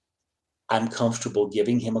times. I'm comfortable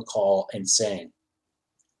giving him a call and saying,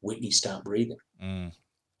 Whitney, stop breathing.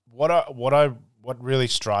 What really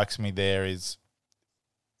strikes me there is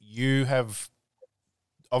you have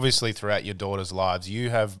obviously throughout your daughter's lives, you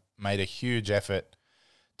have made a huge effort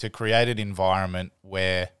to create an environment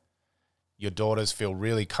where your daughters feel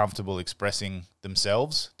really comfortable expressing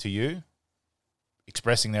themselves to you,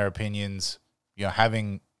 expressing their opinions,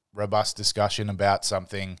 having robust discussion about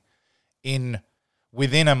something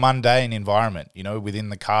within a mundane environment, within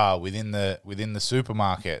the car, within the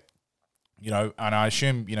supermarket, and I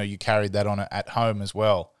assume, you carried that on at home as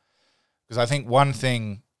well. Because I think one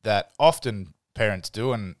thing that often parents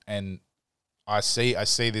do, and I see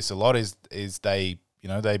this a lot, is they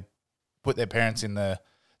put their parents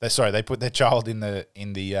they put their child in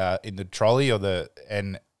the trolley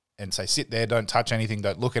and say, sit there, don't touch anything,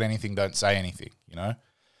 don't look at anything, don't say anything,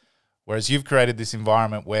 Whereas you've created this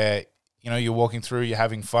environment where, you're walking through, you're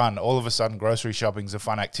having fun. All of a sudden, grocery shopping's a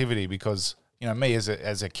fun activity because, me as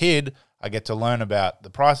a kid, I get to learn about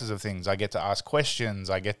the prices of things. I get to ask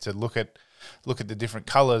questions. I get to look at the different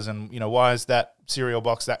colors and, why is that cereal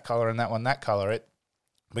box that color and that one that color? It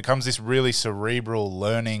becomes this really cerebral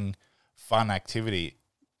learning fun activity.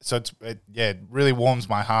 So it really warms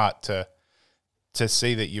my heart to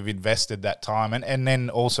see that you've invested that time and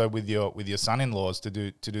then also with your son-in-laws to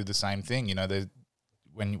do the same thing.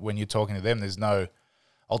 When you're talking to them, there's no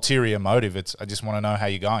ulterior motive. It's I just want to know how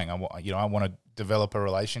you're going. I want to develop a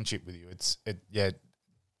relationship with you.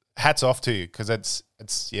 Hats off to you because it's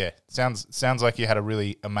sounds like you had a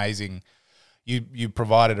really amazing. You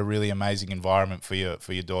provided a really amazing environment for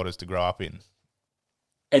your daughters to grow up in.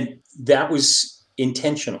 And that was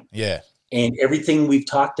intentional. Yeah. And everything we've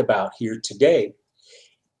talked about here today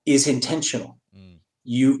is intentional.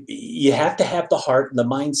 You have to have the heart and the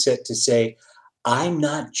mindset to say, I'm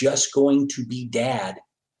not just going to be dad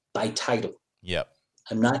by title. Yep.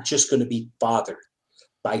 I'm not just going to be father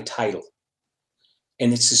by title.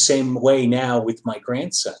 And it's the same way now with my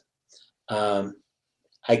grandson.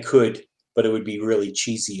 I could, but it would be really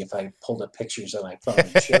cheesy if I pulled up pictures on my phone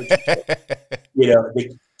and showed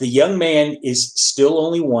you. The young man is still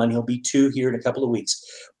only one. He'll be 2 here in a couple of weeks.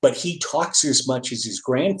 But he talks as much as his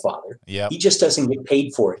grandfather. Yep. He just doesn't get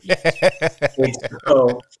paid for it yet. And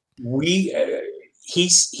so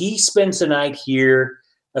he spends the night here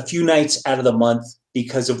a few nights out of the month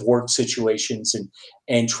because of work situations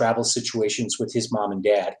and travel situations with his mom and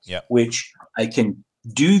dad, which I can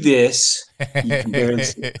do this. You can barely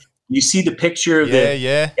see. You see the picture of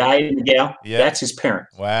the guy and the gal? Yeah. That's his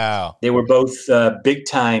parents. Wow. They were both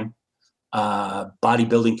big-time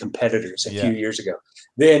bodybuilding competitors a few years ago.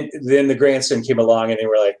 Then the grandson came along and they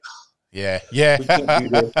were like, Yeah. Yeah. We can't do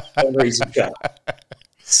this. Don't raise a child.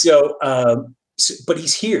 So, but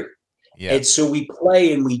he's here. Yeah. And so we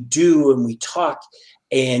play and we do and we talk.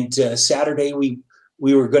 And Saturday we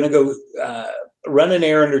were going to go run an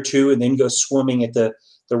errand or two and then go swimming at the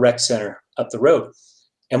rec center up the road.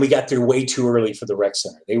 And we got there way too early for the rec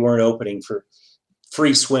center. They weren't opening for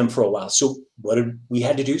free swim for a while. So we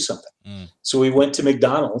had to do something. So we went to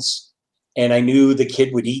McDonald's, and I knew the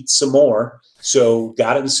kid would eat some more. So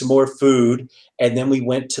got him some more food. And then we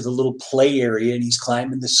went to the little play area, and he's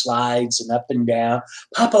climbing the slides and up and down.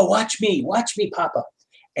 Papa, watch me, Papa.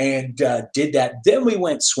 And did that. Then we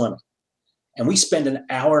went swimming. And we spent an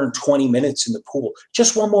hour and 20 minutes in the pool.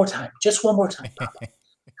 Just one more time, Papa.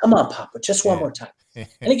 Come on, Papa, just one more time.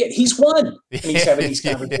 And again, he's one, and he's having these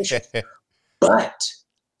conversations. But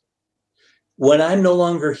when I'm no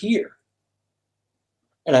longer here,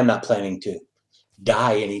 and I'm not planning to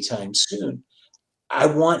die anytime soon, I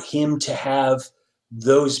want him to have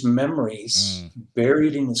those memories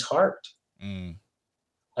buried in his heart. I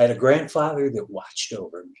had a grandfather that watched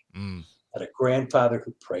over me. I had a grandfather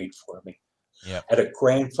who prayed for me. Yep. I had a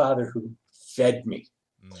grandfather who fed me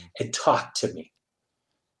and talked to me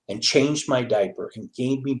and changed my diaper and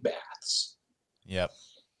gave me baths. Yep.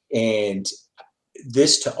 And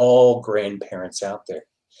this to all grandparents out there.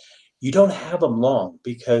 You don't have them long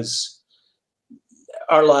because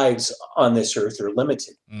our lives on this earth are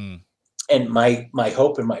limited. And my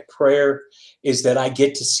hope and my prayer is that I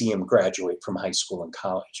get to see him graduate from high school and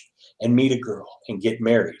college and meet a girl and get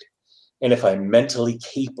married. And if I'm mentally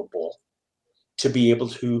capable, to be able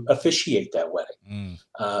to officiate that wedding.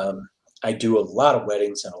 I do a lot of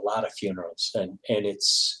weddings and a lot of funerals, and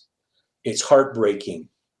it's heartbreaking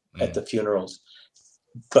at the funerals.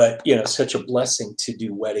 But such a blessing to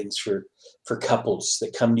do weddings for couples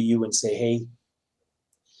that come to you and say, "Hey,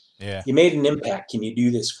 you made an impact. Can you do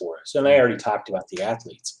this for us?" And I already talked about the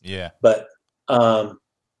athletes. Yeah. But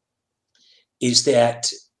is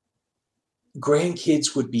that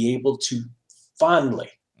grandkids would be able to fondly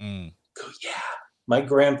go, "Yeah, my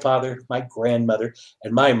grandfather, my grandmother,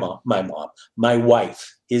 and my mom, my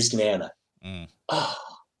wife, his Nana. Oh,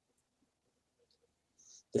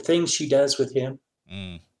 the things she does with him,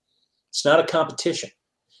 it's not a competition.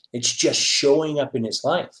 It's just showing up in his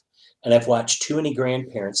life." And I've watched too many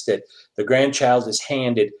grandparents that the grandchild is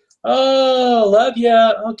handed, "Oh, love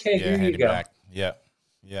ya. Okay, here you go." Back. Yeah.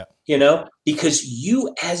 Yeah. Because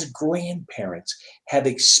you as grandparents have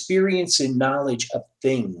experience and knowledge of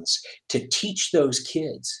things to teach those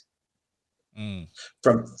kids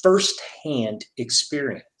from firsthand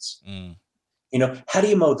experience. How do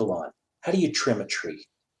you mow the lawn? How do you trim a tree?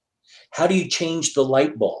 How do you change the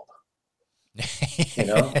light bulb?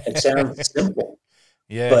 It sounds simple,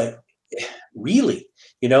 but really,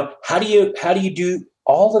 how do you do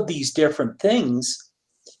all of these different things?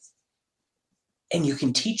 And you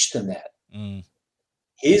can teach them that.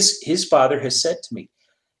 His father has said to me,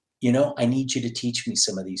 "I need you to teach me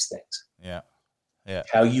some of these things." Yeah. Yeah.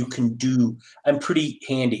 How you can do. I'm pretty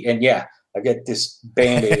handy. And I got this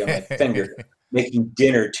Band-Aid on my finger. Making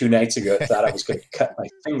dinner 2 nights ago, thought I was going to cut my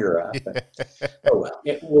finger off. But, oh well,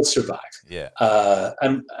 it will survive. Yeah.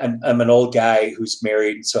 I'm an old guy who's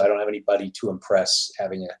married, so I don't have anybody to impress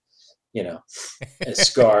having a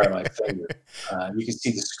scar on my finger. You can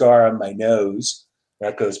see the scar on my nose.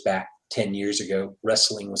 That goes back 10 years ago,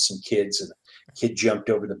 wrestling with some kids, and a kid jumped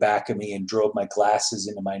over the back of me and drove my glasses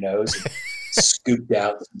into my nose and scooped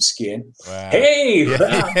out some skin. Wow. Hey,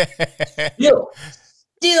 wow.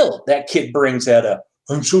 Still, that kid brings that up.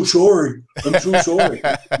 "I'm so sorry. I'm so sorry."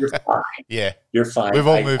 You're fine. Yeah. You're fine. We've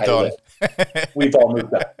all moved on. We've all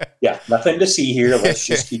moved on. Yeah. Nothing to see here. Let's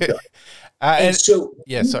just keep going. And so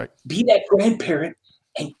be that grandparent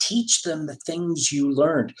and teach them the things you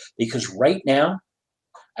learned. Because right now,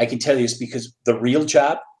 I can tell you this, because the real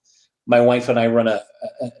job, my wife and I run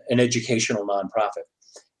an educational nonprofit.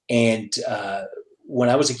 And when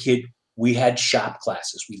I was a kid, we had shop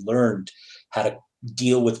classes. We learned how to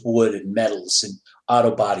deal with wood and metals and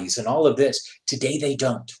auto bodies and all of this. Today, they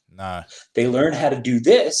don't. No. They learn how to do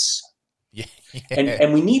this. Yeah.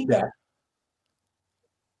 And we need that.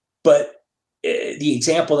 But the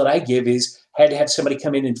example that I give is, I had to have somebody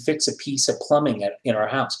come in and fix a piece of plumbing in our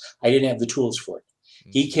house. I didn't have the tools for it.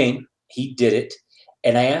 He came, he did it.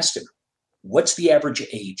 And I asked him, "What's the average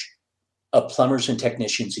age of plumbers and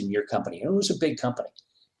technicians in your company?" And it was a big company.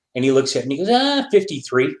 And he looks at me and he goes,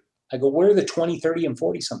 53. I go, "Where are the 20, 30, and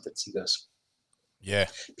 40 somethings?" He goes, "Yeah.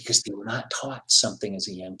 Because they were not taught something as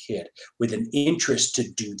a young kid with an interest to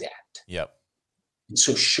do that." Yep. And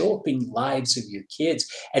so show up in lives of your kids.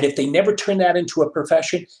 And if they never turn that into a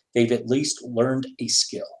profession, they've at least learned a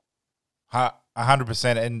skill.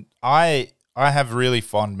 100%. And I have really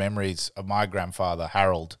fond memories of my grandfather.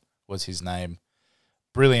 Harold was his name.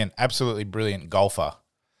 Brilliant, absolutely brilliant golfer.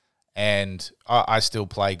 And I still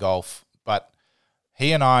play golf, but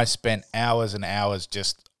he and I spent hours and hours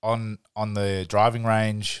just on the driving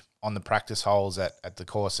range, on the practice holes at the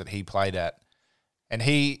course that he played at. And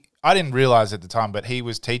I didn't realize at the time, but he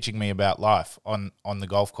was teaching me about life on the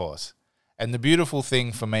golf course. And the beautiful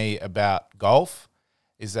thing for me about golf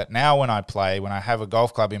is that now when I play, when I have a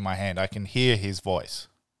golf club in my hand, I can hear his voice.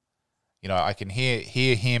 You know, I can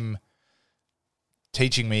hear him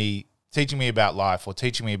teaching me about life, or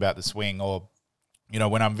teaching me about the swing, or, you know,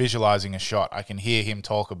 when I'm visualizing a shot, I can hear him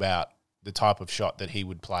talk about the type of shot that he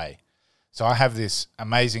would play. So I have this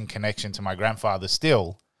amazing connection to my grandfather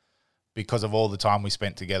still because of all the time we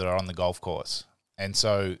spent together on the golf course. And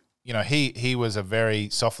so, you know, he was a very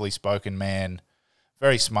softly spoken man,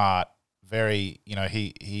 very smart, very, you know,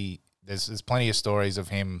 there's plenty of stories of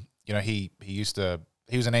him. You know, he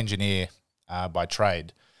was an engineer by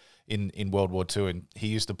trade in World War II, and he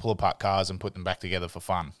used to pull apart cars and put them back together for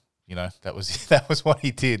fun. You know, that was what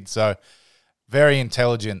he did. So very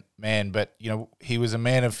intelligent man, but, you know, he was a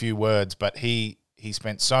man of few words, but he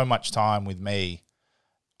spent so much time with me,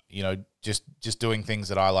 you know, just doing things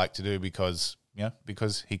that I like to do because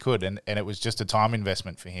he could. And it was just a time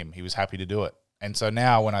investment for him. He was happy to do it. And so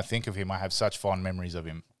now when I think of him, I have such fond memories of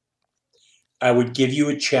him. I would give you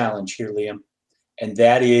a challenge here, Liam, and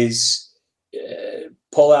that is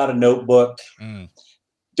pull out a notebook.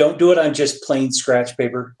 Don't do it on just plain scratch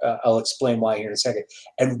paper. I'll explain why here in a second.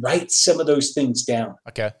 And write some of those things down.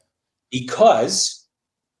 Okay. Because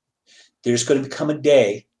there's going to become a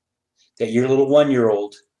day that your little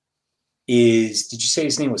 1-year-old is, did you say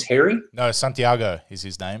his name was Harry? No, Santiago is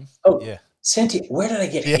his name. Oh, yeah. Santiago. Where did I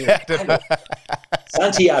get Harry?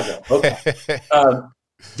 Santiago. Okay.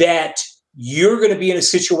 That you're going to be in a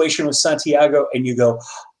situation with Santiago and you go,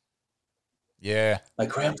 yeah, my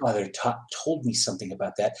grandfather told me something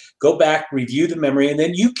about that. Go back, review the memory, and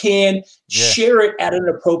then you can share it at an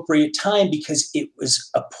appropriate time because it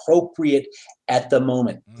was appropriate at the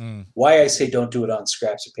moment. Why I say don't do it on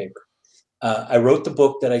scraps of paper. I wrote the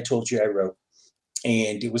book that I told you I wrote,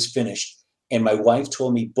 and it was finished. And my wife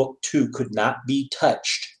told me book 2 could not be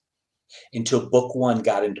touched until book 1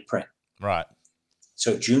 got into print. Right.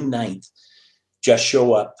 So June 9th, Just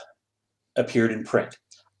Show Up appeared in print.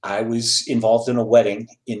 I was involved in a wedding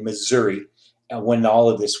in Missouri when all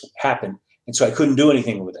of this happened, and so I couldn't do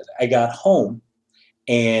anything with it. I got home,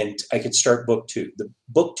 and I could start book 2. The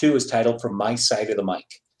book 2 is titled From My Side of the Mic.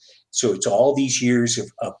 So it's all these years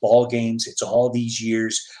of ball games. It's all these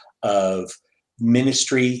years of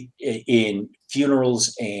ministry in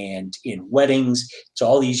funerals and in weddings. It's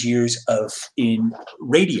all these years in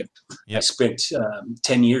radio. Yep. I spent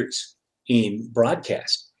 10 years in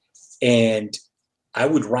broadcast, and I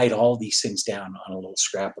would write all these things down on a little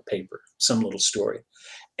scrap of paper, some little story.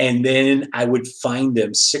 And then I would find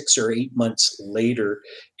them 6 or 8 months later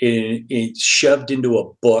shoved into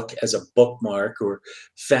a book as a bookmark, or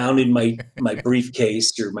found in my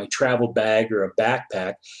briefcase or my travel bag or a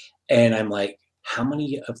backpack. And I'm like, how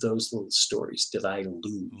many of those little stories did I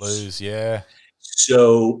lose? Yeah.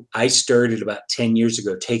 So I started about 10 years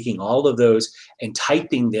ago taking all of those and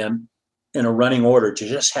typing them in a running order to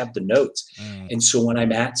just have the notes. And so when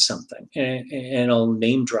I'm at something, and I'll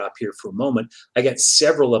name drop here for a moment, I got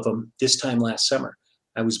several of them this time last summer.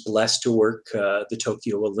 I was blessed to work the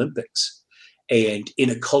Tokyo Olympics, and in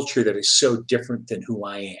a culture that is so different than who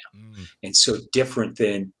I am and so different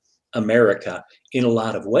than America in a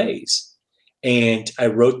lot of ways. And I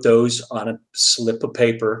wrote those on a slip of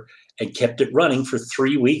paper and kept it running for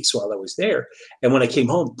 3 weeks while I was there. And when I came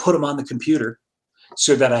home, put them on the computer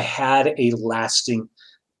so that I had a lasting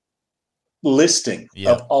listing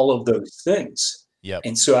of all of those things.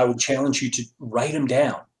 And so I would challenge you to write them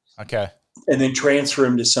down. Okay. And then transfer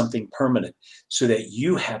them to something permanent so that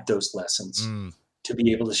you have those lessons to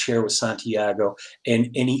be able to share with Santiago and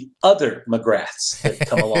any other McGraths that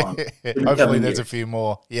come along. Hopefully there's a few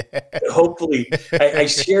more. Yeah. Hopefully. I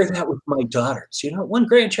share that with my daughters. You know, one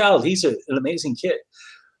grandchild, he's an amazing kid.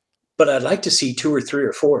 But I'd like to see 2 or 3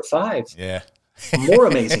 or 4 or 5. Yeah. More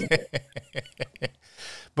amazing.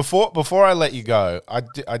 Before I let you go,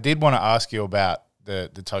 I did want to ask you about the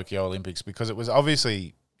Tokyo Olympics, because it was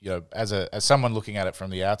obviously, you know, as someone looking at it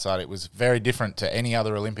from the outside, it was very different to any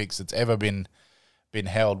other Olympics that's ever been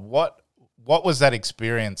held. What was that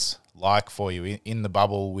experience like for you in the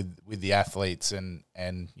bubble with the athletes and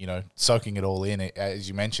you know, soaking it all in? As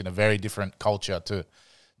you mentioned, a very different culture to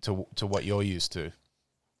what you're used to.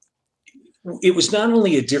 it was not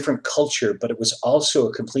only a different culture, but it was also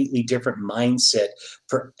a completely different mindset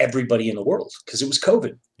for everybody in the world because it was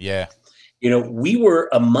COVID. Yeah. We were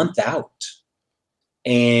a month out,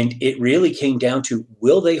 and it really came down to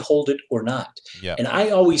will they hold it or not? Yeah. And I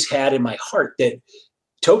always had in my heart that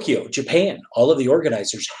Tokyo, Japan, all of the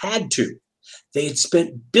organizers had to. They had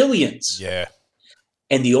spent billions. Yeah.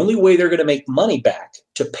 And the only way they're going to make money back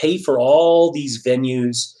to pay for all these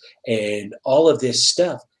venues and all of this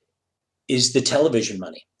stuff is the television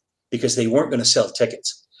money, because they weren't going to sell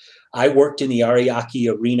tickets. I worked in the Ariake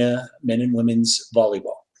Arena, men and women's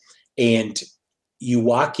volleyball. And you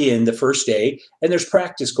walk in the first day and there's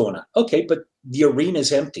practice going on. Okay, but the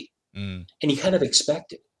arena's empty. And you kind of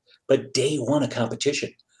expect it. But day one of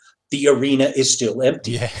competition, the arena is still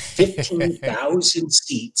empty. Yeah. 15,000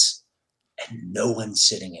 seats and no one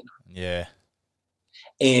sitting in them. Yeah.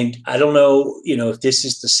 And I don't know, if this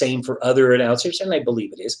is the same for other announcers, and I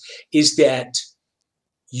believe it is that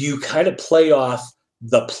you kind of play off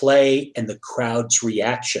the play and the crowd's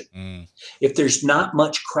reaction. If there's not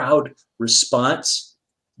much crowd response,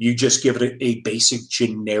 you just give it a basic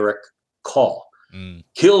generic call.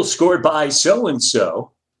 Kill scored by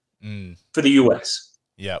so-and-so for the U.S.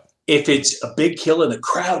 Yep. If it's a big kill and the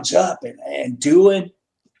crowd's up and doing,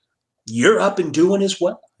 you're up and doing as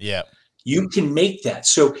well. Yeah. You can make that.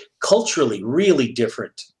 So culturally, really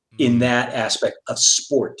different in that aspect of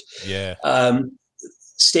sport. Yeah.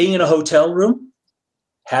 Staying in a hotel room,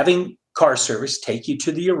 having car service take you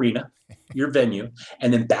to the arena, your venue,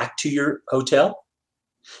 and then back to your hotel.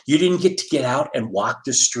 You didn't get to get out and walk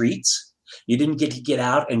the streets. You didn't get to get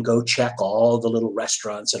out and go check all the little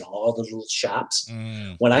restaurants and all the little shops.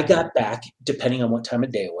 When I got back, depending on what time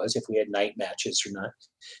of day it was, if we had night matches or not,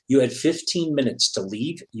 you had 15 minutes to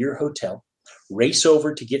leave your hotel, race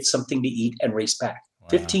over to get something to eat, and race back. Wow.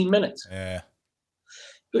 15 minutes. Yeah.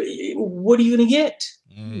 What are you going to get?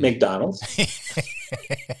 McDonald's.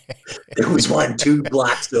 There was one 2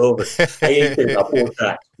 blocks over. I ate there about 4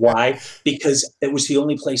 times. Why? Because it was the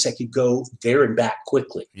only place I could go there and back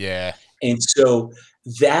quickly. Yeah. And so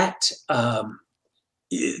that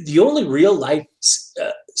the only real life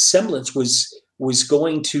semblance was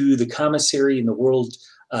going to the commissary in the World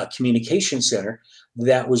Communication Center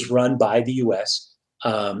that was run by the U.S.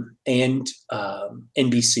 And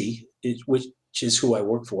NBC, which is who I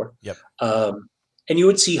work for. Yep. And you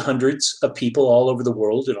would see hundreds of people all over the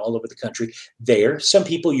world and all over the country there. Some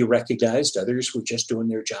people you recognized, others were just doing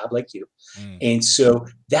their job like you. And so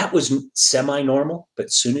that was semi-normal. But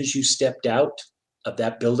as soon as you stepped out of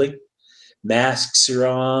that building, masks are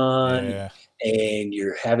on and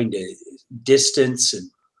you're having to distance. And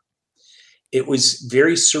it was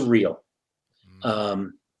very surreal.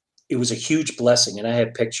 It was a huge blessing. And I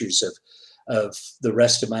have pictures of the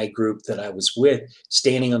rest of my group that I was with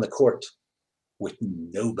standing on the court with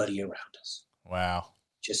nobody around us. Wow.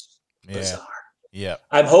 Just bizarre. Yeah.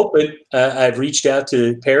 I'm hoping I've reached out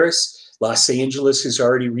to Paris. Los Angeles has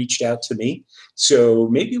already reached out to me. So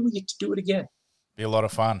maybe we get to do it again. Be a lot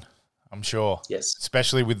of fun, I'm sure. Yes.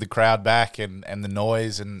 Especially with the crowd back and the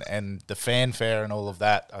noise and the fanfare and all of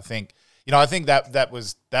that. I think that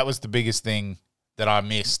was the biggest thing that I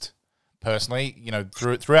missed personally,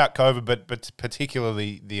 throughout COVID, but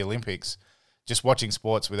particularly the Olympics. Just watching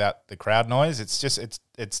sports without the crowd noise, it's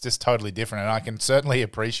just totally different. And I can certainly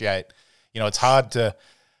appreciate, it's hard to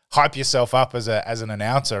hype yourself up as an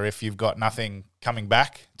announcer if you've got nothing coming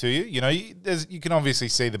back to you. You can obviously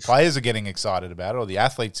see the players are getting excited about it, or the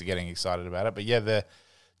athletes are getting excited about it. But yeah,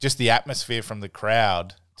 the atmosphere from the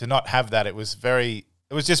crowd, to not have that, it was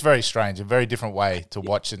just very strange, a very different way to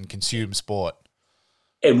watch and consume sport.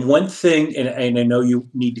 And one thing, and I know you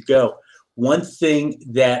need to go, one thing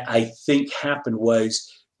that I think happened was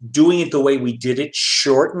doing it the way we did it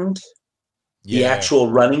shortened the actual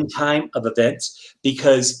running time of events,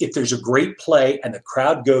 because if there's a great play and the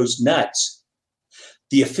crowd goes nuts,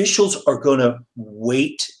 the officials are going to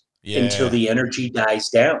wait until the energy dies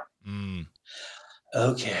down.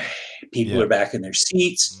 Okay, people are back in their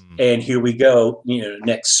seats, and here we go,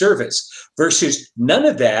 next service. Versus none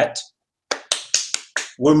of that,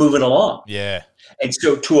 we're moving along. Yeah. And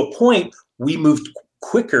so to a point, we moved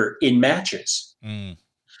quicker in matches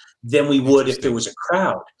than we would if there was a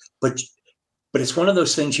crowd. But it's one of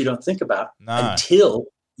those things you don't think about until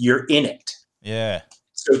you're in it. Yeah.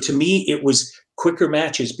 So to me, it was quicker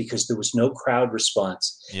matches because there was no crowd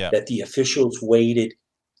response that the officials waited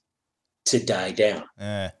to die down.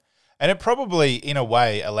 Yeah. And it probably, in a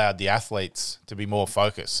way, allowed the athletes to be more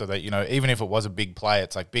focused so that, even if it was a big play,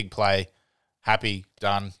 it's like big play, happy,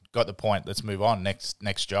 done, got the point, let's move on,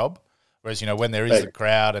 next job. Whereas, when there is a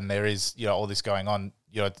crowd and there is, all this going on,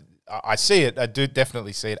 I see it. I do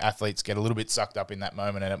definitely see it. Athletes get a little bit sucked up in that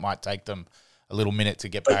moment, and it might take them a little minute to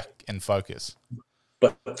get back and focus.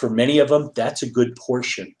 But for many of them, that's a good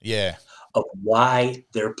portion of why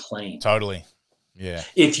they're playing. Totally. Yeah.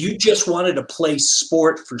 If you just wanted to play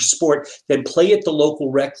sport for sport, then play at the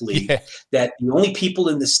local rec league that the only people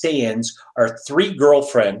in the stands are 3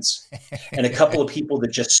 girlfriends and a couple of people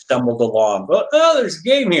that just stumbled along. Oh, there's a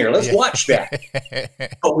game here. Let's watch that.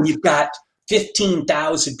 But when you've got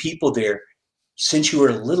 15,000 people there, since you were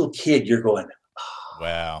a little kid, you're going,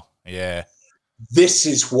 wow. Yeah. This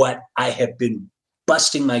is what I have been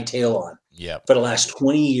busting my tail on for the last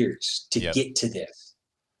 20 years to get to this.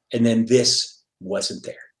 And then this wasn't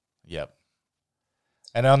there. Yep.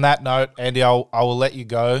 And on that note, Andy, I will let you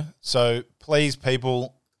go. So please,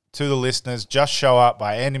 people, to the listeners, Just Show Up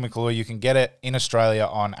by Andy McClure. You can get it in Australia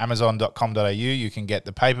on amazon.com.au. You can get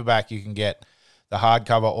the paperback, you can get the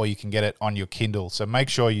hardcover, or you can get it on your Kindle. So make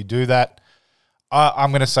sure you do that. I'm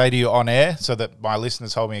going to say to you on air so that my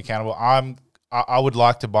listeners hold me accountable. I would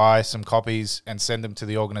like to buy some copies and send them to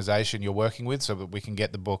the organization you're working with so that we can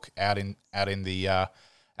get the book out in the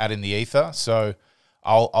ether. So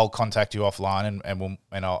I'll contact you offline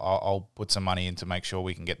and I'll put some money in to make sure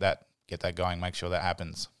we can get that going, make sure that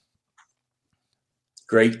happens.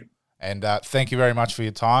 Great. And thank you very much for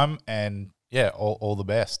your time, and all the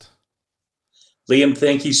best. Liam,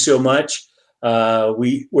 thank you so much.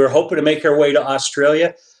 We're hoping to make our way to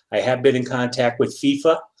Australia. I have been in contact with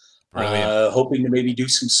FIFA, hoping to maybe do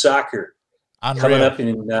some soccer. Unreal. Coming up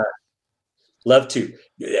in love to.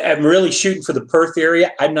 I'm really shooting for the Perth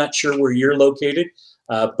area. I'm not sure where you're located,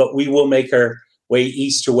 but we will make our way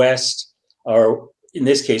east to west, or in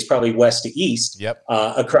this case, probably west to east.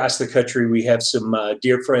 Across the country, we have some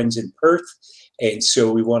dear friends in Perth, and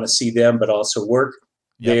so we want to see them, but also work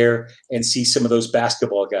there and see some of those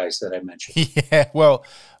basketball guys that I mentioned. Yeah, well,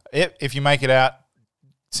 if you make it out,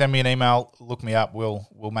 send me an email, look me up. We'll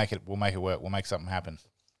make it work. We'll make something happen.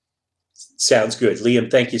 Sounds good.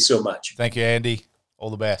 Liam, thank you so much. Thank you, Andy.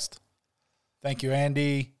 All the best. Thank you,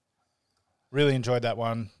 Andy. Really enjoyed that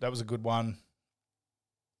one. That was a good one.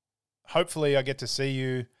 Hopefully I get to see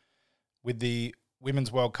you with the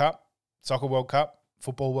Women's World Cup, Soccer World Cup,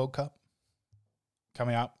 Football World Cup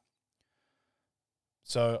coming up.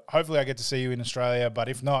 So hopefully I get to see you in Australia, but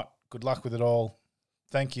if not, good luck with it all.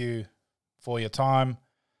 Thank you for your time.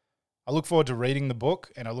 I look forward to reading the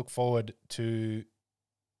book, and I look forward to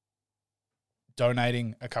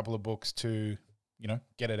donating a couple of books to,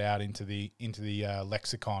 get it out into the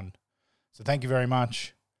lexicon. So thank you very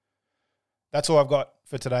much. That's all I've got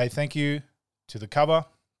for today. Thank you to The Cover.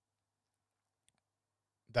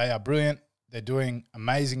 They are brilliant. They're doing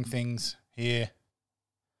amazing things here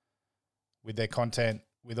with their content,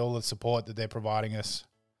 with all the support that they're providing us.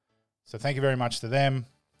 So thank you very much to them.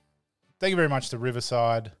 Thank you very much to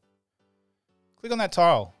Riverside. Click on that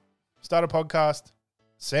tile. Start a podcast.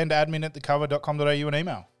 Send admin@thecover.com.au an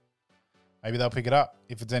email. Maybe they'll pick it up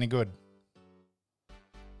if it's any good.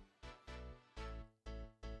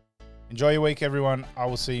 Enjoy your week, everyone. I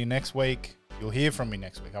will see you next week. You'll hear from me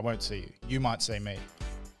next week. I won't see you. You might see me.